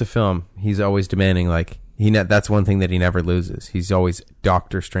 Throughout the film, he's always demanding, that's one thing that he never loses. He's always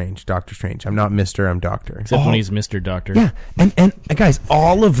Doctor Strange, Doctor Strange. I'm not Mr., I'm Doctor. Except when he's Mr. Doctor. Yeah, and guys,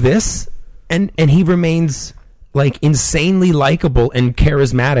 all of this, and he remains insanely likable and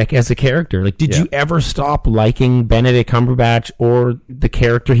charismatic as a character. Did you ever stop liking Benedict Cumberbatch or the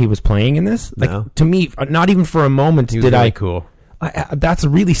character he was playing in this? No. To me, not even for a moment did really I. Cool. That's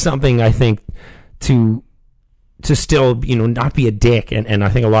really something, I think, to still not be a dick, and I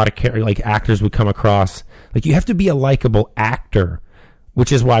think a lot of actors would come across you have to be a likable actor,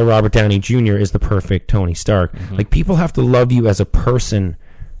 which is why Robert Downey Jr. is the perfect Tony Stark. Mm-hmm. People have to love you as a person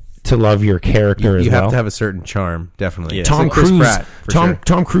to love your character as well. You have to have a certain charm, definitely. Yeah. Tom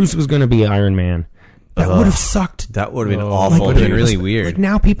Cruise was going to be Iron Man. That would have sucked. That would have been awful. Would have been really weird.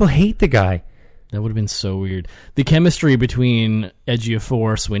 Now people hate the guy. That would have been so weird. The chemistry between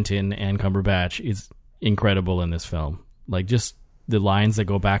Ejiofor, Swinton, and Cumberbatch is incredible in this film. Just the lines that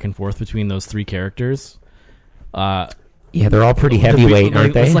go back and forth between those three characters. Yeah, they're all pretty heavyweight,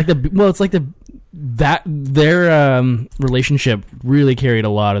 aren't they? Their relationship really carried a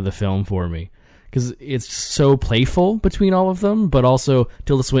lot of the film for me, because it's so playful between all of them, but also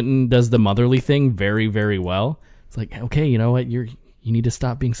Tilda Swinton does the motherly thing very, very well. It's like, okay, you know what, you need to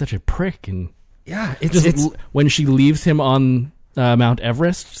stop being such a prick. And Yeah, when she leaves him on Mount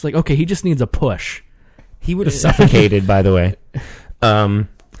Everest, it's like, okay, he just needs a push. He would have suffocated, by the way.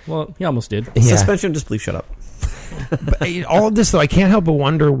 Well, he almost did. Yeah. Suspension of disbelief. Shut up. But all of this, though, I can't help but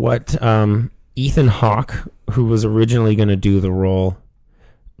wonder what Ethan Hawke, who was originally going to do the role,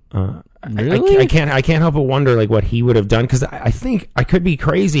 Really? I can't help but wonder like what he would have done, because I think I could be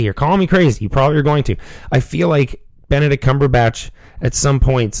crazy here. Call me crazy. You probably are going to. I feel like Benedict Cumberbatch at some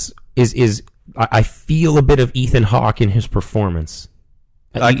points is I feel a bit of Ethan Hawke in his performance.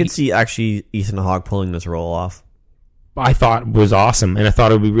 I could see actually Ethan Hawke pulling this role off. I thought was awesome, and I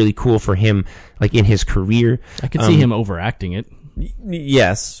thought it would be really cool for him, like in his career. I could see him overacting it.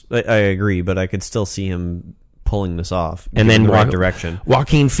 Yes, I agree, but I could still see him pulling this off and then the right direction.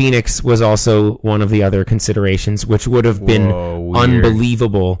 Joaquin Phoenix was also one of the other considerations, which would have been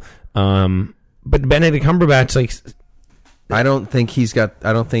unbelievable. But Benedict Cumberbatch, like, I don't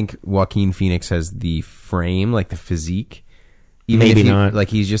think Joaquin Phoenix has the frame, like the physique. Even maybe if not. Like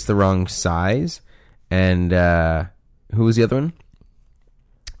he's just the wrong size. And who was the other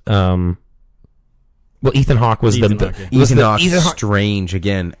one? Well, Ethan Hawke was Ethan Hawke. Strange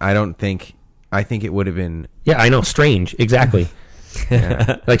again. I think it would have been. Yeah, I know. Strange. Exactly.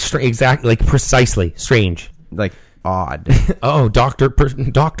 Yeah. Exactly. Like precisely. Strange. Like odd. Oh, Dr.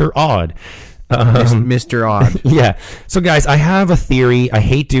 Odd. Mr. Odd. Yeah. So, guys, I have a theory. I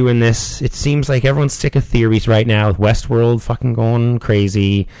hate doing this. It seems like everyone's sick of theories right now with Westworld fucking going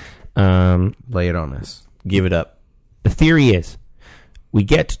crazy. Lay it on us. Give it up. The theory is we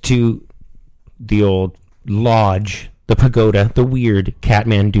get to the old lodge, the pagoda, the weird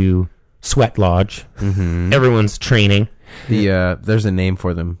Kathmandu sweat lodge. Mm-hmm. Everyone's training. There's a name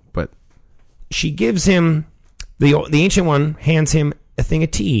for them, but she gives him the ancient one hands him a thing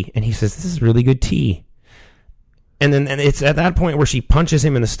of tea, and he says, "This is really good tea." And it's at that point where she punches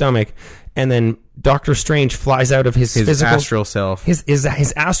him in the stomach, and then Doctor Strange flies out of his physical astral self. His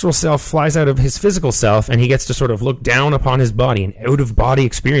astral self flies out of his physical self, and he gets to sort of look down upon his body, an out of body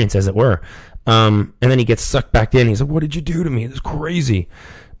experience, as it were. And then he gets sucked back in. He's like, "What did you do to me? This is crazy."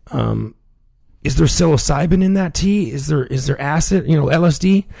 Is there psilocybin in that tea? Is there acid?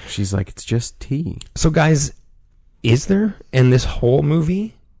 LSD? She's like, "It's just tea." So, guys, is there? And this whole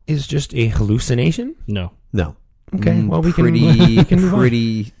movie is just a hallucination? No. Okay, well, we can move on.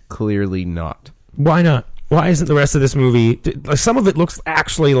 Pretty clearly not. Why not? Why isn't the rest of this movie... Some of it looks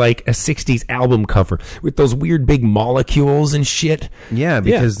actually like a 60s album cover with those weird big molecules and shit. Yeah,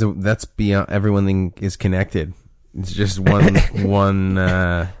 because that's beyond... Everything is connected. It's just one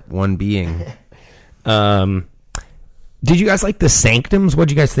being. Did you guys like the Sanctums? What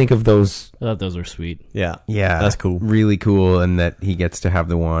did you guys think of those? I thought those were sweet. Yeah, that's cool. Really cool, and that he gets to have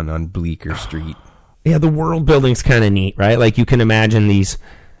the one on Bleecker Street. Yeah, the world building's kind of neat, right? Like, you can imagine these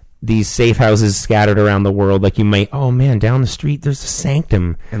safe houses scattered around the world. Like, you might, oh man, down the street there's a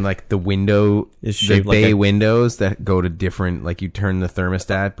Sanctum, and like the window is shaped like bay windows that go to different. Like, you turn the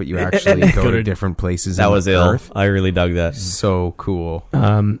thermostat, but you actually go to different places. That was ill. Earth. I really dug that. So cool.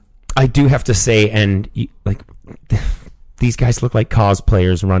 I do have to say, and these guys look like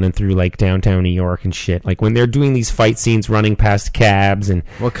cosplayers running through like downtown New York and shit. Like when they're doing these fight scenes, running past cabs and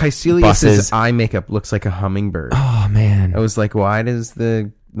Caecilius' eye makeup looks like a hummingbird. Oh man, I was like, why does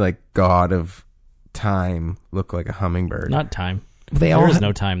the god of time look like a hummingbird? Not time. There is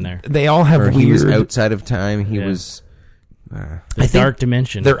no time there. They all have weird. He was outside of time. He was the dark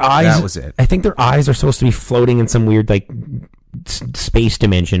dimension. Their eyes. That was it. I think their eyes are supposed to be floating in some weird like space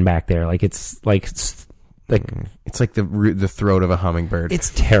dimension back there. Like it's like the throat of a hummingbird.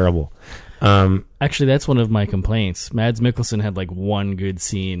 It's terrible. Actually, that's one of my complaints. Mads Mikkelsen had like one good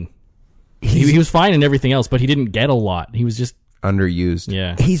scene. He was fine in everything else, but he didn't get a lot. He was just underused.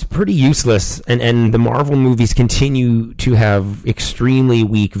 Yeah, he's pretty useless, and the Marvel movies continue to have extremely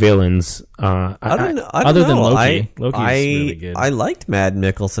weak villains. I don't know. Other than Loki, Loki's really good. I liked Mads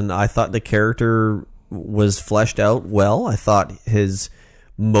Mikkelsen. I thought the character was fleshed out well. I thought his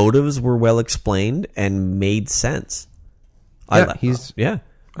motives were well explained and made sense. I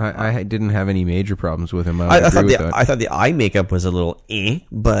didn't have any major problems with him. I thought the eye makeup was a little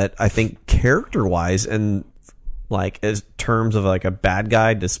but I think character wise and like as terms of like a bad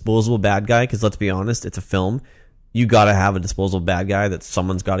guy, disposable bad guy, because let's be honest, it's a film. You got to have a disposable bad guy that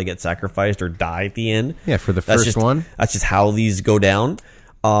someone's got to get sacrificed or die at the end. Yeah, for the first one. That's just how these go down.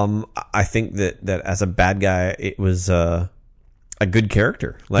 I think that as a bad guy, it was a good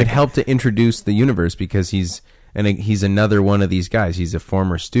character. Like, it helped to introduce the universe because he's And he's another one of these guys. He's a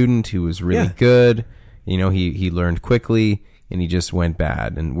former student who was really good. You know, he learned quickly, and he just went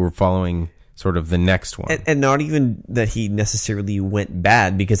bad. And we're following sort of the next one. And not even that he necessarily went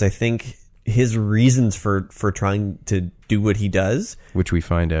bad, because I think his reasons for trying to do what he does, which we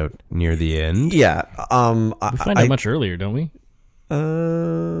find out near the end. Yeah. We find out much earlier, don't we?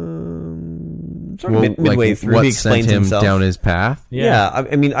 Midway through, what he explains sent him himself down his path. Yeah.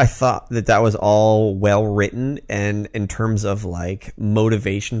 I mean, I thought that was all well written, and in terms of like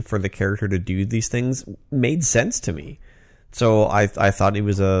motivation for the character to do these things, made sense to me. So I thought he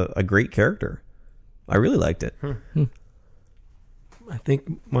was a great character. I really liked it. I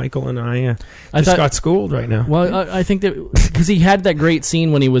think Michael and I just got schooled right now. Well, I think that because he had that great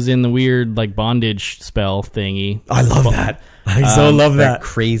scene when he was in the weird like bondage spell thingy. I love that. I so love that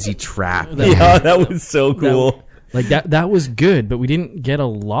crazy trap. That was so cool. That was good, but we didn't get a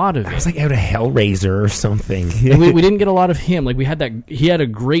lot of it. It was like out of Hellraiser or something. we didn't get a lot of him. Like we had that. He had a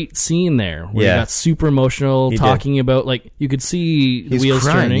great scene there where he got super emotional, talking about like you could see the wheels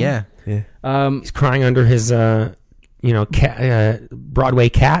turning. Yeah. He's crying under his Broadway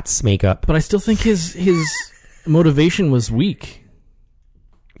Cats makeup. But I still think his motivation was weak.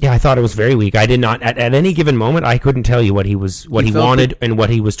 Yeah, I thought it was very weak. I did not at any given moment. I couldn't tell you what he wanted and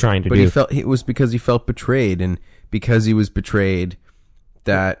what he was trying to do. But it was because he felt betrayed, and because he was betrayed,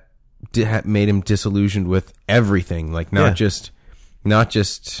 that made him disillusioned with everything. Like not just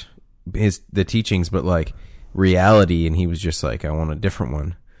the teachings, but like reality. And he was just like, I want a different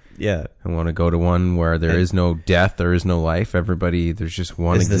one. Yeah, I want to go to one where there is no death, there is no life. Everybody, there's just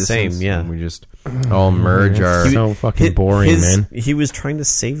one existence. The same, yeah. And we just all merge our. So fucking boring, man. He was trying to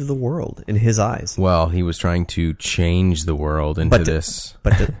save the world in his eyes. Well, he was trying to change the world into this,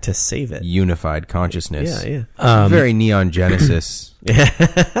 but to save it, unified consciousness. Yeah. Very Neon Genesis.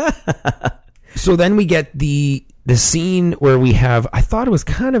 So then we get the scene where we have. I thought it was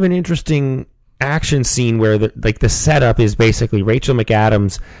kind of an interesting action scene where the setup is basically Rachel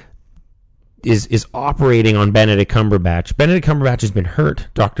McAdams is operating on Benedict Cumberbatch. Benedict Cumberbatch has been hurt.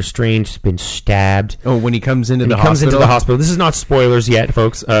 Doctor Strange has been stabbed. Oh, when he comes into the hospital. This is not spoilers yet,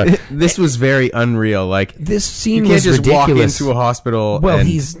 folks. This was very unreal. Like this scene you can't was just ridiculous. walk into a hospital. Well,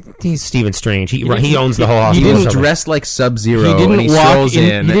 he's Stephen Strange. He owns the whole hospital. He didn't dress like Sub-Zero. He strolls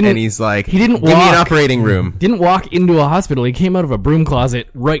in and he's like, he didn't give me an operating room. Didn't walk into a hospital. He came out of a broom closet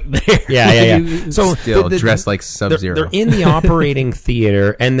right there. Yeah. So still dressed like Sub-Zero. They're in the operating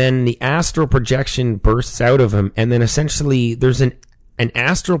theater, and then the astral projection bursts out of him, and then essentially there's an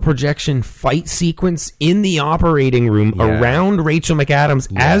astral projection fight sequence in the operating room around Rachel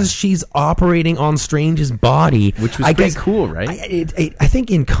McAdams as she's operating on Strange's body, which was pretty cool, right? I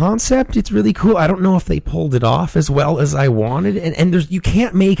think in concept it's really cool. I don't know if they pulled it off as well as I wanted, and there's you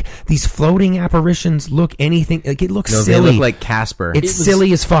can't make these floating apparitions look anything like it looks silly. They look like Casper. It's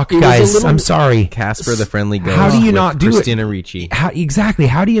silly as fuck, guys. I'm sorry. Casper the Friendly Ghost. How do you not do Christina Ricci? How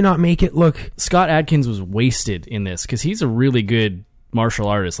do you not make it look? Scott Adkins was wasted in this because he's a really good martial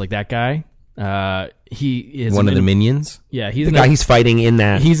artist. Like that guy, he is one of the minions. Yeah, he's the guy he's fighting in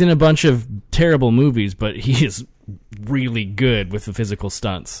that. He's in a bunch of terrible movies, but he is really good with the physical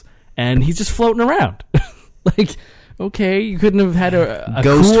stunts, and he's just floating around. Like, okay, you couldn't have had a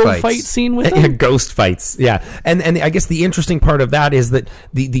ghost cool fights. Fight scene with him? Ghost fights, yeah. And I guess the interesting part of that is that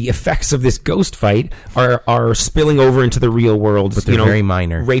the effects of this ghost fight are spilling over into the real world. But they're very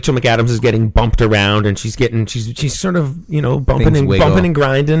minor. Rachel McAdams is getting bumped around, and she's sort of bumping and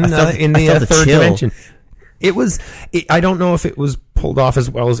grinding in the third dimension. I don't know if it was pulled off as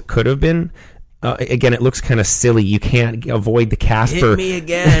well as it could have been. Again, it looks kind of silly. You can't avoid the Casper. Hit me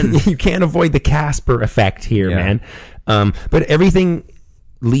again. You can't avoid the Casper effect here, man. But everything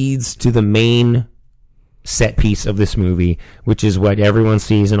leads to the main set piece of this movie, which is what everyone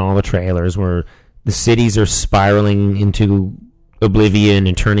sees in all the trailers, where the cities are spiraling into oblivion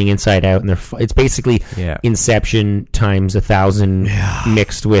and turning inside out, and it's basically Inception times 1,000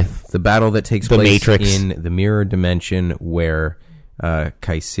 mixed with the battle that takes the place Matrix in the mirror dimension, where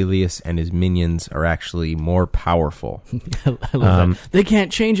Caecilius and his minions are actually more powerful. I love that. They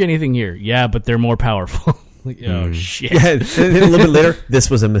can't change anything here. Yeah, but they're more powerful. Like, oh shit! Yeah, and then a little bit later, this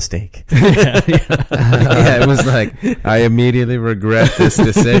was a mistake. It was like, I immediately regret this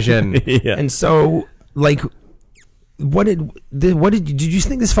decision. And so, like, did you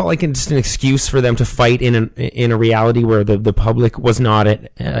think this felt like just an excuse for them to fight in a reality where the public was not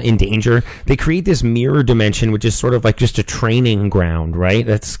in danger? They create this mirror dimension, which is sort of like just a training ground, right?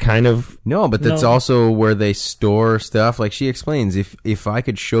 That's kind of that's also where they store stuff. Like she explains, if I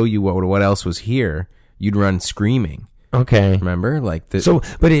could show you what else was here, you'd run screaming. Okay. Remember, like but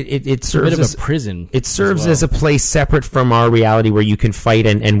it serves bit of as a prison. It serves as well. as a place separate from our reality where you can fight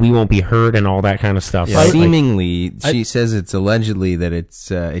and we won't be hurt and all that kind of stuff. Yeah, right? seemingly, she says it's allegedly that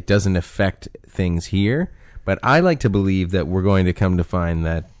it doesn't affect things here, but I like to believe that we're going to come to find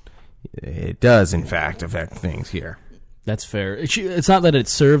that it does, in fact, affect things here. That's fair. It's not that it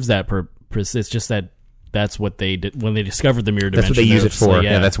serves that purpose. It's just that that's what they did when they discovered the mirror dimension. That's what they use it for.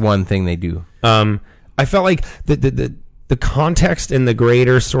 Yeah, that's one thing they do. I felt like the context and the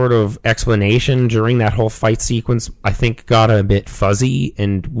greater sort of explanation during that whole fight sequence, I think, got a bit fuzzy,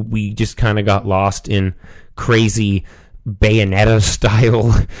 and we just kind of got lost in crazy Bayonetta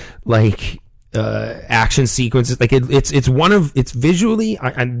style, like action sequences. Like it's visually.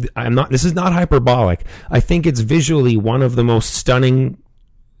 I'm not. This is not hyperbolic. I think it's visually one of the most stunning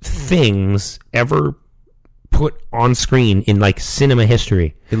things ever put on screen in like cinema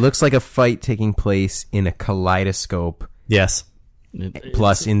history. It looks like a fight taking place in a kaleidoscope. Yes.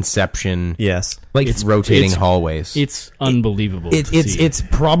 Plus Inception. Yes. Like it's rotating hallways. It's unbelievable. It's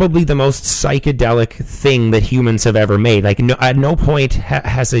probably the most psychedelic thing that humans have ever made. Like at no point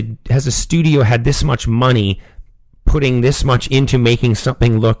has a studio had this much money putting this much into making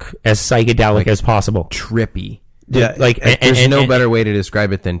something look as psychedelic as possible. Trippy. Yeah, there's no better way to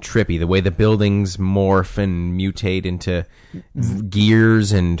describe it than trippy. The way the buildings morph and mutate into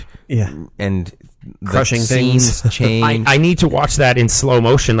gears and crushing things change. I need to watch that in slow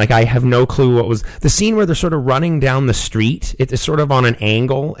motion. Like I have no clue what was the scene where they're sort of running down the street. It is sort of on an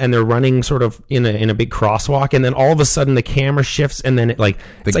angle and they're running sort of in a big crosswalk, and then all of a sudden the camera shifts and then it's like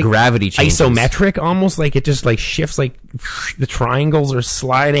gravity changes. Isometric almost, like it just like shifts, like the triangles are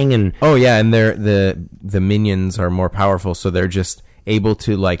sliding and and the minions are more powerful, so they're just able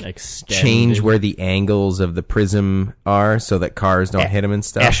to change where the angles of the prism are so that cars don't hit them and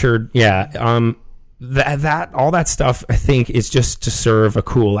stuff. Escher, that all that stuff I think is just to serve a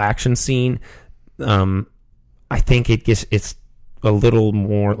cool action scene. I think it's a little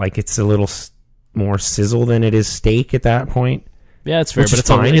more like it's a little more sizzle than it is steak at that point. Yeah, that's fair,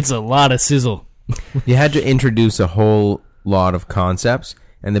 but it's a lot of sizzle. You had to introduce a whole lot of concepts,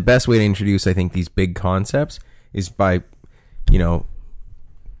 and the best way to introduce, I think, these big concepts is by,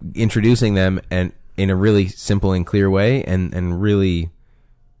 introducing them and in a really simple and clear way, and really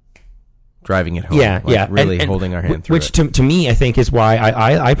driving it home. Really holding our hand through which it. To me, I think is why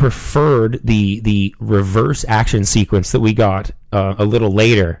I preferred the reverse action sequence that we got a little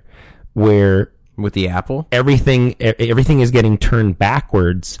later, where with the apple, everything is getting turned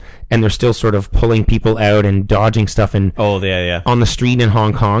backwards, and they're still sort of pulling people out and dodging stuff and on the street in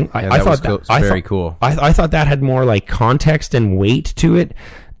Hong Kong. I thought that was very cool. I thought that had more like context and weight to it.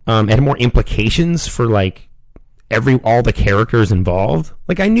 It had more implications for like all the characters involved.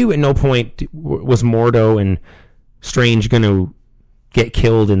 Like I knew at no point was Mordo and Strange going to get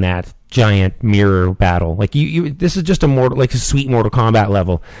killed in that giant mirror battle. Like this is just a sweet Mortal Kombat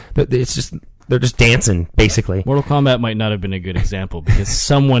level. It's just. They're just dancing, basically. Mortal Kombat might not have been a good example because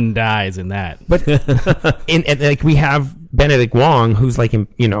someone dies in that. But like we have Benedict Wong, who's like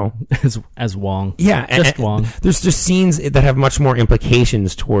as Wong, Wong. There's just scenes that have much more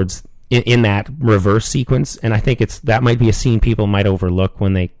implications towards in that reverse sequence, and I think that might be a scene people might overlook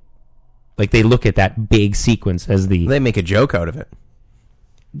when they look at that big sequence as they make a joke out of it.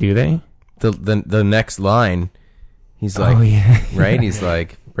 Do they? The next line, he's like, right? He's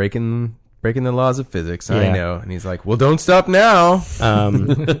like breaking the laws of physics. I know. And he's like, well, don't stop now.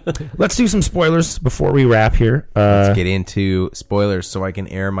 Let's do some spoilers before we wrap here. Let's get into spoilers so I can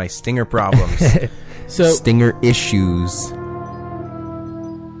air my Stinger problems. Stinger issues.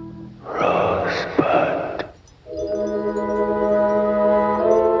 Rosebud.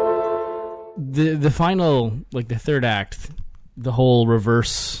 The final, like the third act, the whole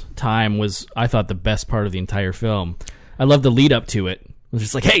reverse time was, I thought, the best part of the entire film. I love the lead up to it. It was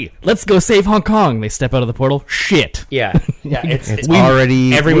just like, hey, let's go save Hong Kong. They step out of the portal. Shit. Yeah. It's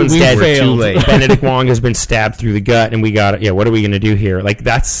already... Everyone's dead. Too late. Benedict Wong has been stabbed through the gut, and we got it. Yeah, what are we going to do here? Like,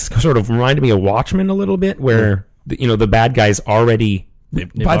 that's sort of reminded me of Watchmen a little bit, where, the bad guys already...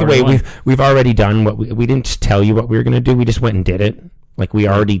 By the way, we've already done what we didn't tell you what we were going to do. We just went and did it. Like, we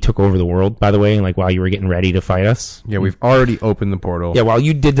already took over the world, by the way, like, while you were getting ready to fight us. Yeah, we've already opened the portal. Yeah, while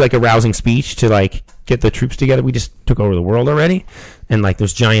you did, like, a rousing speech to, like, get the troops together, we just took over the world already. And, like,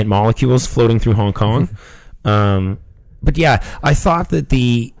 there's giant molecules floating through Hong Kong. But, yeah, I thought that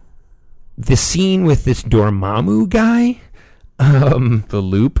the scene with this Dormammu guy... the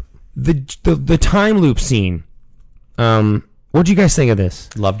loop? The time loop scene. What did you guys think of this?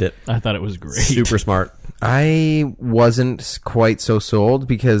 Loved it. I thought it was great. Super smart. I wasn't quite so sold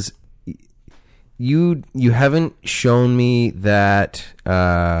because you haven't shown me that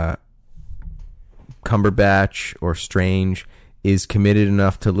Cumberbatch or Strange is committed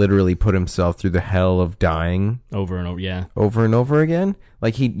enough to literally put himself through the hell of dying over and over. Yeah, over and over again.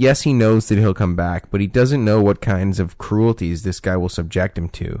 Like he knows that he'll come back, but he doesn't know what kinds of cruelties this guy will subject him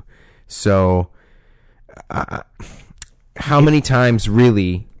to. So, how many times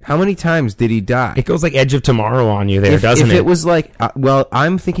did he die? It goes like Edge of Tomorrow on you there, doesn't it? If it was like,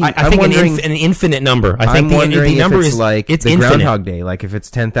 I'm thinking, I think an infinite number. I think the number if it's is like it's the infinite. Groundhog Day, like if it's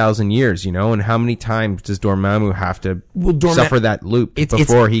 10,000 years, and how many times does Dormammu have to suffer that loop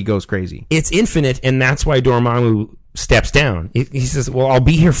before he goes crazy? It's infinite, and that's why Dormammu steps down. He says, "Well, I'll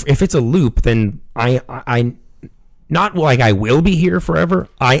be here if it's a loop. Then I not like I will be here forever.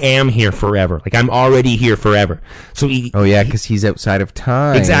 I am here forever. Like I'm already here forever." So because he's outside of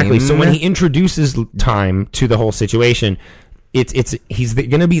time. Exactly. So when he introduces time to the whole situation, he's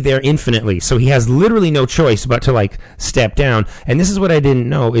going to be there infinitely. So he has literally no choice but to like step down. And this is what I didn't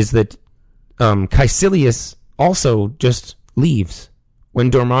know is that Caecilius also just leaves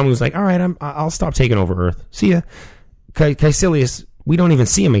when Dormammu's like, "All right, I'll stop taking over Earth. See ya." Caecilius. We don't even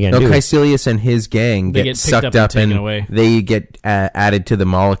see him again. No, Caecilius and his gang get sucked up and away. They get added to the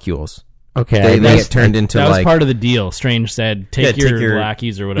molecules. Okay, they get turned into that was part of the deal. Strange said, "Take your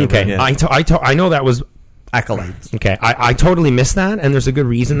lackeys or whatever." Okay, yeah. I know that was acolytes. Okay, I totally missed that, and there's a good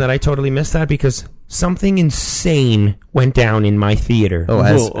reason that I totally missed that because something insane went down in my theater.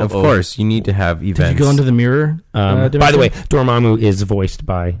 Of course, you need to have events. Did you go into the mirror? By the way, Dormammu is voiced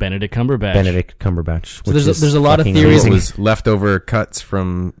by Benedict Cumberbatch. So there's a lot of theories. It was leftover cuts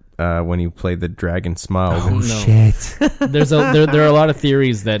from when he played the Dragon Smile. Oh shit! There are a lot of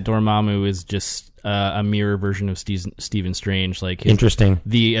theories that Dormammu is just a mirror version of Stephen Strange. Like interesting.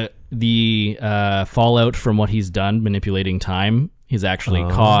 The fallout from what he's done manipulating time is actually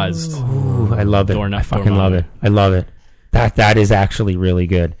caused. Ooh, I love it. I fucking love it. I love it. That is actually really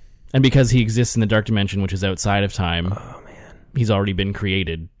good. And because he exists in the dark dimension, which is outside of time, he's already been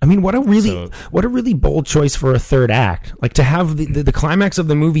created. I mean, what a really bold choice for a third act. Like to have the climax of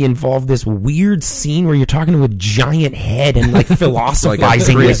the movie involve this weird scene where you're talking to a giant head and like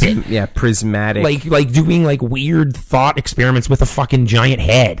philosophizing with it. Yeah, prismatic. Like doing like weird thought experiments with a fucking giant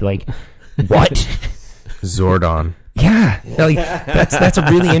head. Like what? Zordon. Yeah, like that's a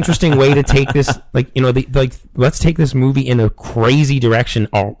really interesting way to take this. Like let's take this movie in a crazy direction,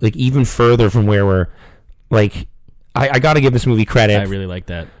 like even further from where we're like. I got to give this movie credit. I really like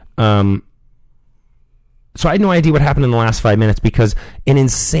that. So I had no idea what happened in the last 5 minutes because an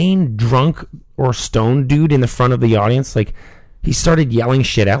insane drunk or stoned dude in the front of the audience, like he started yelling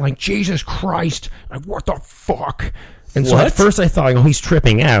shit out, like Jesus Christ, like what the fuck? And so at first I thought, he's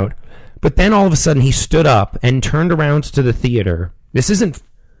tripping out, but then all of a sudden he stood up and turned around to the theater. This isn't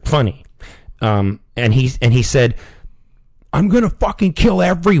funny, and he said, "I'm gonna fucking kill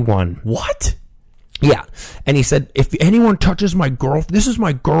everyone." What? Yeah. And he said, "If anyone touches my this is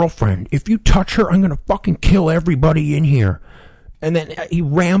my girlfriend. If you touch her, I'm going to fucking kill everybody in here." And then he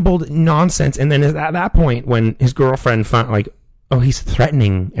rambled nonsense. And then at that point, when his girlfriend found he's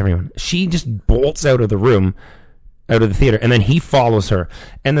threatening everyone, she just bolts out of the room, out of the theater. And then he follows her.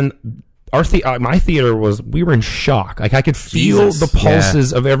 And then my theater we were in shock. Like I could feel the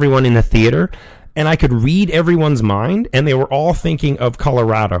pulses of everyone in the theater. And I could read everyone's mind, and they were all thinking of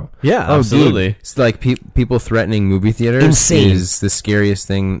Colorado. Yeah, absolutely. Dude. It's like people threatening movie theaters is the scariest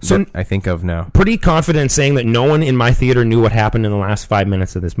thing that I think of now. Pretty confident saying that no one in my theater knew what happened in the last 5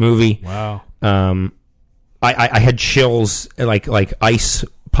 minutes of this movie. Wow. I had chills, like ice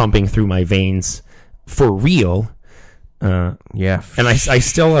pumping through my veins for real. Yeah, and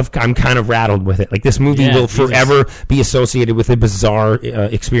I'm kind of rattled with it. Like this movie will forever be associated with a bizarre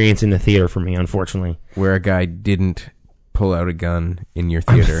experience in the theater for me, unfortunately. Where a guy didn't pull out a gun in your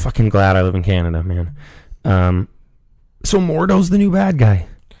theater. I'm fucking glad I live in Canada, man. So Mordo's the new bad guy.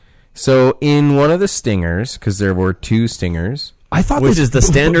 So in one of the stingers, because there were 2 stingers, I thought which is the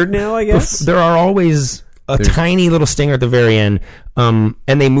standard now, I guess. There are always there's tiny little stinger at the very end, and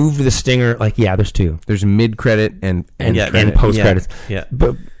they moved the stinger. There's 2. There's mid credit and post credits. Yeah,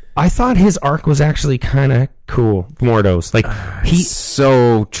 but I thought his arc was actually kind of cool. Mordo's he's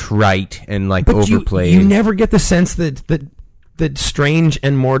so trite and overplayed. You never get the sense that Strange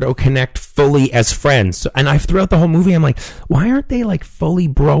and Mordo connect fully as friends. So, and throughout the whole movie, I'm like, why aren't they fully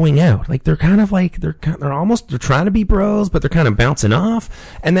broing out? Like they're kind of they're trying to be bros, but they're kind of bouncing off.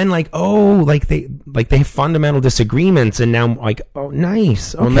 And then they have fundamental disagreements, and now I'm like, oh,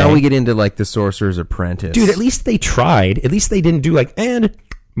 nice. Okay. Well, now we get into the Sorcerer's Apprentice, dude. At least they tried. At least they didn't do and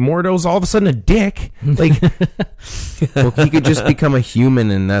Mordo's all of a sudden a dick. Well, he could just become a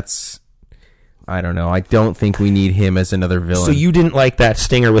human, and that's. I don't know. I don't think we need him as another villain. So you didn't like that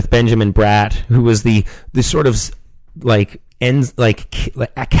stinger with Benjamin Bratt, who was the sort of like ends like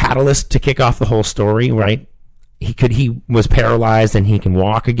a catalyst to kick off the whole story, right? He was paralyzed and he can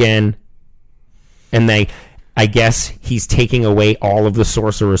walk again, and I guess he's taking away all of the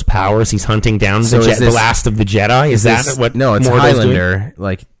sorcerer's powers. He's hunting down the last of the Jedi. Is that what? No, it's Mordo's Highlander. doing?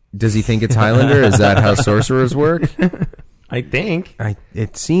 Like, does he think it's Highlander? Is that how sorcerers work? I think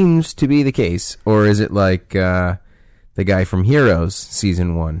it seems to be the case. Or is it like the guy from Heroes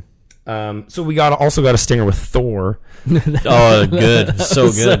season 1? So we also got a stinger with Thor. Oh, good.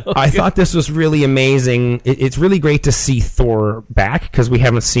 So good. I thought this was really amazing. It's really great to see Thor back because we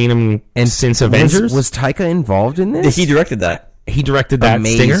haven't seen him since Avengers. Was Taika involved in this? He directed that. He directed that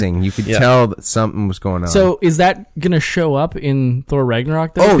Amazing. stinger. You could tell that something was going on. So is that going to show up in Thor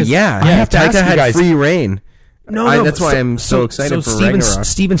Ragnarok, though? Oh, yeah. I have to Taika ask you had guys. free reign. No, that's why I'm so excited for Ragnarok.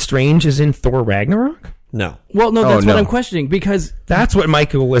 Stephen Strange is in Thor Ragnarok? No. Well, no, that's no. what I'm questioning, because That's what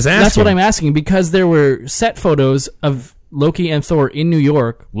Michael was asking. that's what I'm asking, because there were set photos of Loki and Thor in New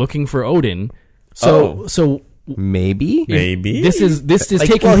York looking for Odin. So Maybe? this is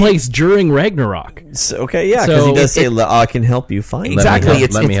taking place during Ragnarok. Okay, yeah, because he does say, I can help you find Exactly.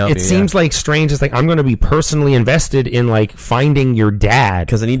 Let me help it you, seems like Strange is like, I'm going to be personally invested in like finding your dad.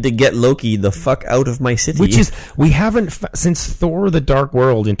 because I need to get Loki the fuck out of my city. Which is, we haven't, since Thor the Dark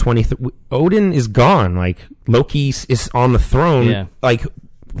World in Odin is gone. Like, Loki is on the throne. Yeah. Like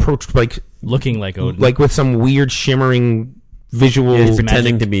Looking like Odin. like with some weird shimmering visual. He's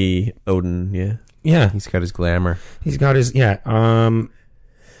pretending to be Odin, yeah. Yeah. He's got his glamour. He's got his, yeah. I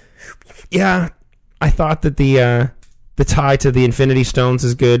thought that the tie to the Infinity Stones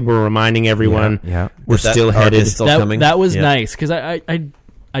is good. We're reminding everyone Yeah. we're still headed. That was nice, because I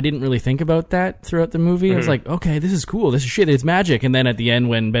didn't really think about that throughout the movie. I was like, okay, this is cool. This is shit. It's magic. And then at the end,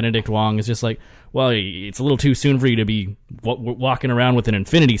 when Benedict Wong is just like, well, it's a little too soon for you to be walking around with an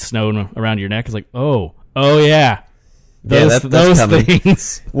Infinity Stone around your neck. It's like, oh yeah. Those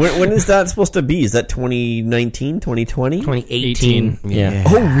things. When is that supposed to be? Is that 2019, 2020? 2018. Yeah.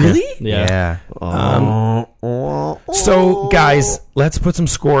 Oh, really? Yeah. So, guys, let's put some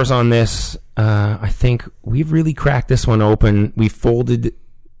scores on this. I think we've really cracked this one open. We folded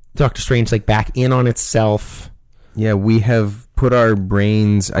Doctor Strange like back in on itself. Yeah, we have put our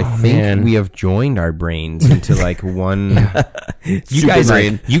brains. I think we have joined our brains into like one.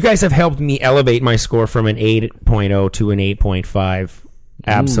 You guys have helped me elevate my score from an 8.0 to an 8.5.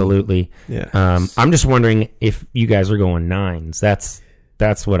 Absolutely. Yeah. I'm just wondering if you guys are going 9s.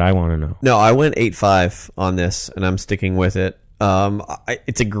 That's what I want to know. No, I went 8.5 on this, and I'm sticking with it.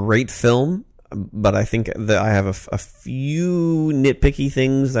 It's a great film, but I think that I have a few nitpicky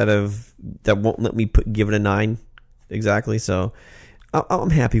things that won't let me give it a 9 exactly. So I'm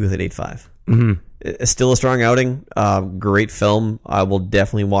happy with it 8.5. Mm-hmm. It's still a strong outing. Great film. I will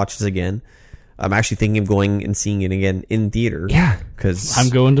definitely watch this again. I'm actually thinking of going and seeing it again in theater. Yeah, because I'm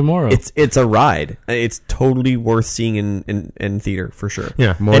going tomorrow. It's a ride. It's totally worth seeing in theater for sure.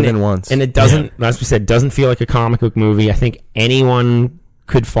 Yeah, more than once. And it doesn't, as we said, doesn't feel like a comic book movie. I think anyone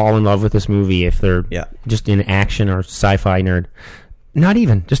could fall in love with this movie if they're just in action or sci-fi nerd. Not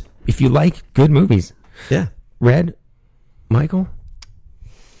even, just if you like good movies. Yeah. Red, Michael,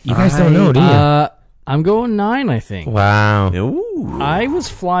 you guys don't know, do you? I'm going 9, I think. Wow. Ooh. I was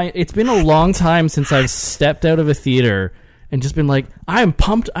flying. It's been a long time since I've stepped out of a theater and just been like, I am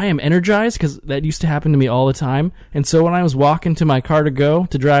pumped, I am energized, because that used to happen to me all the time. And so when I was walking to my car to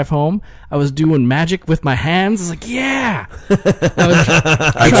drive home, I was doing magic with my hands. I was like, yeah. You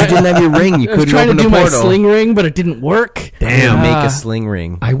didn't have your ring. You couldn't trying open to do the my portal. sling ring, but it didn't work. Damn, make a sling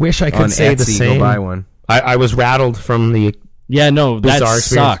ring. I wish I could on say Etsy, the same. Go buy one. I was rattled from the Yeah, no, that bizarre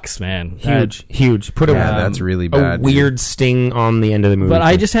sucks, man. Huge. Put that's really bad. a weird sting on the end of the movie. But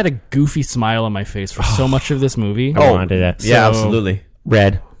I just had a goofy smile on my face for so much of this movie. I wanted that. Yeah, absolutely.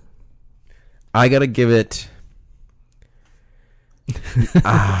 Red. I gotta give it.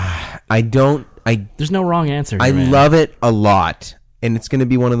 There's no wrong answer here, I man. love it a lot, and it's gonna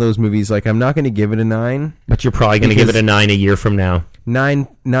be one of those movies. Like, I'm not gonna give it a 9, But you're probably going to give it a 9 a year from now. 9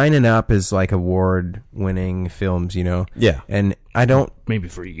 and up is like award-winning films, you know. Yeah. And I don't. Maybe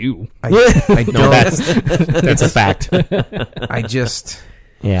for you. I don't. No, that's a fact. I just.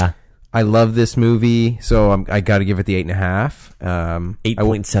 Yeah. I love this movie, so I got to give it the 8.5.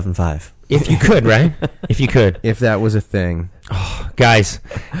 8.75. If you could, right? If you could. If that was a thing. Guys,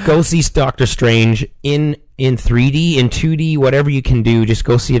 go see Doctor Strange in 3D, in 2D, whatever you can do. Just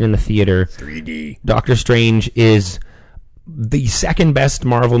go see it in the theater. 3D. Doctor Strange is the second best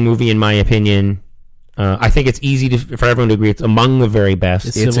Marvel movie, in my opinion. I think it's easy for everyone to agree it's among the very best.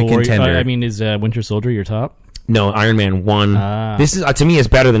 Is It's Civil a War- contender. I mean, is Winter Soldier your top? No, Iron Man 1. This is to me is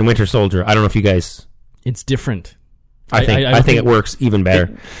better than Winter Soldier. I don't know if you guys. It's different. I think it works even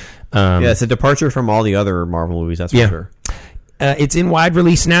better. Yeah, it's a departure from all the other Marvel movies, that's for sure. It's in wide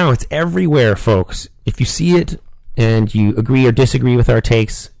release now. It's everywhere, folks. If you see it and you agree or disagree with our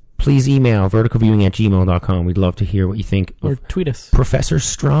takes, please email verticalviewing@gmail.com. We'd love to hear what you think. Or of tweet us. Professor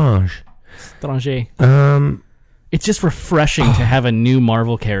Strange. It's just refreshing to have a new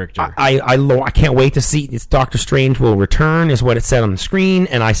Marvel character. I can't wait to see. It's Doctor Strange will return, is what it said on the screen.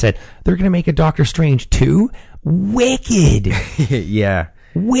 And I said, they're going to make a Doctor Strange 2? Wicked. Yeah.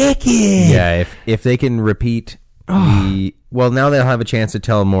 Wicked. Yeah, if they can repeat well, now they'll have a chance to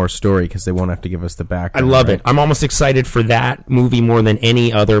tell more story because they won't have to give us the background. I love it. I'm almost excited for that movie more than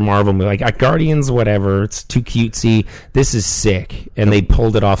any other Marvel movie. Like Guardians, whatever. It's too cutesy. This is sick, and they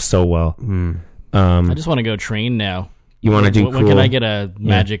pulled it off so well. I just want to go train now. You want to do? When can I get a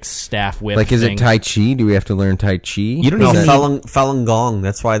magic staff whip? Like, is thing? it Tai Chi? Do we have to learn Tai Chi? You don't No, even Falun Gong.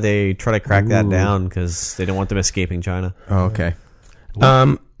 That's why they try to crack that down, because they don't want them escaping China. Oh, okay.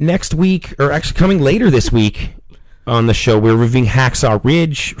 Next week, or actually coming later this week on the show, we're reviewing Hacksaw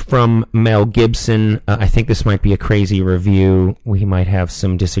Ridge from Mel Gibson. I think this might be a crazy review. We might have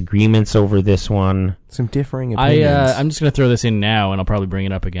some disagreements over this one. Some differing opinions. I'm just going to throw this in now, and I'll probably bring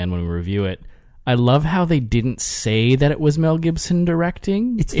it up again when we review it. I love how they didn't say that it was Mel Gibson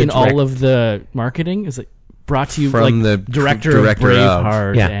directing. It's in all of the marketing. It's like brought to you From like the director of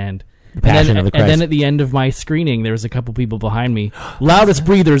Braveheart and Passion of the Christ. And then at the end of my screening, there was a couple people behind me, loudest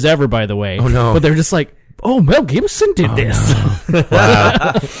breathers ever, by the way. Oh no! But they're just like, "Oh, Mel Gibson did this."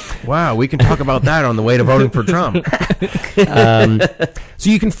 No. Wow, we can talk about that on the way to voting for Trump. So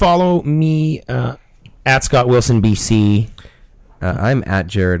you can follow me at Scott Wilson BC. I'm at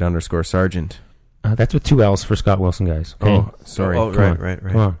Jared_Sargent. That's with 2 L's for Scott Wilson, guys. Okay? Oh, sorry. Oh, right.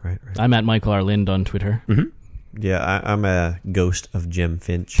 I'm at Michael R. Lind on Twitter. Mm-hmm. Yeah, I'm a ghost of Jim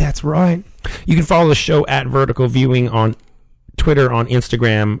Finch. That's right. You can follow the show at Vertical Viewing on Twitter, on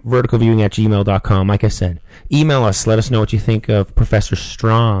Instagram, verticalviewing@gmail.com. Like I said, email us. Let us know what you think of Professor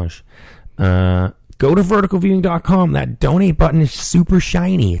Strange. Go to verticalviewing.com. That donate button is super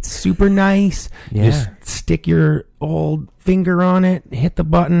shiny. It's super nice. Yeah. Just stick your old finger on it, hit the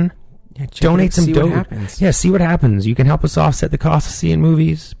button. Yeah, check donate it out, some see dough. what happens. Yeah, see what happens. You can help us offset the cost of seeing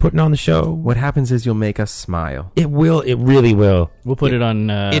movies, putting on the show. What happens is you'll make us smile. It will. It really will. We'll put it on.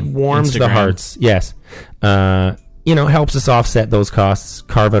 It warms the Instagram. hearts. Yes. Helps us offset those costs.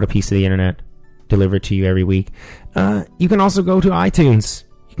 Carve out a piece of the internet, deliver it to you every week. You can also go to iTunes.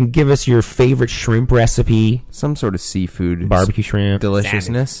 You can give us your favorite shrimp recipe, Some sort of seafood. barbecue shrimp,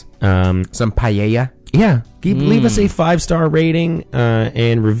 Deliciousness. Some paella. Yeah, leave us a 5-star rating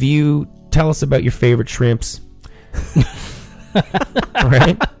and review. Tell us about your favorite shrimps. All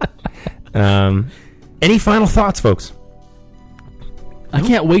right. Any final thoughts, folks? I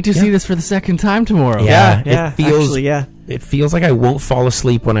can't wait to see this for the second time tomorrow. Yeah, it feels. actually, yeah. It feels like I won't fall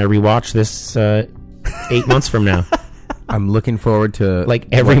asleep when I rewatch this 8 months from now. I'm looking forward to Like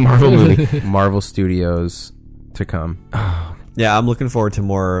every Marvel movie. Marvel Studios to come. Yeah, I'm looking forward to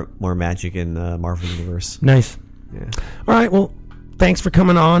more magic in the Marvel Universe. Nice. Yeah. All right. Well, thanks for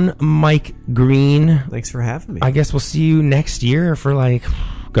coming on, Mike Green. Thanks for having me. I guess we'll see you next year for like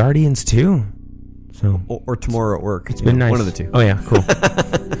Guardians 2. So Or tomorrow at work. it's been nice. One of the two. Oh yeah, cool.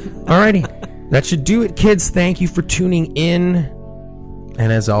 Alrighty. That should do it, kids. Thank you for tuning in.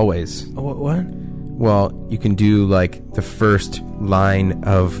 And as always, What? well, you can do like the first line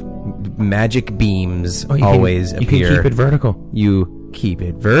of magic beams Oh, you always can, appear. You can keep it vertical. You keep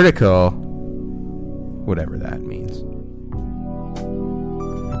it vertical. Whatever that means.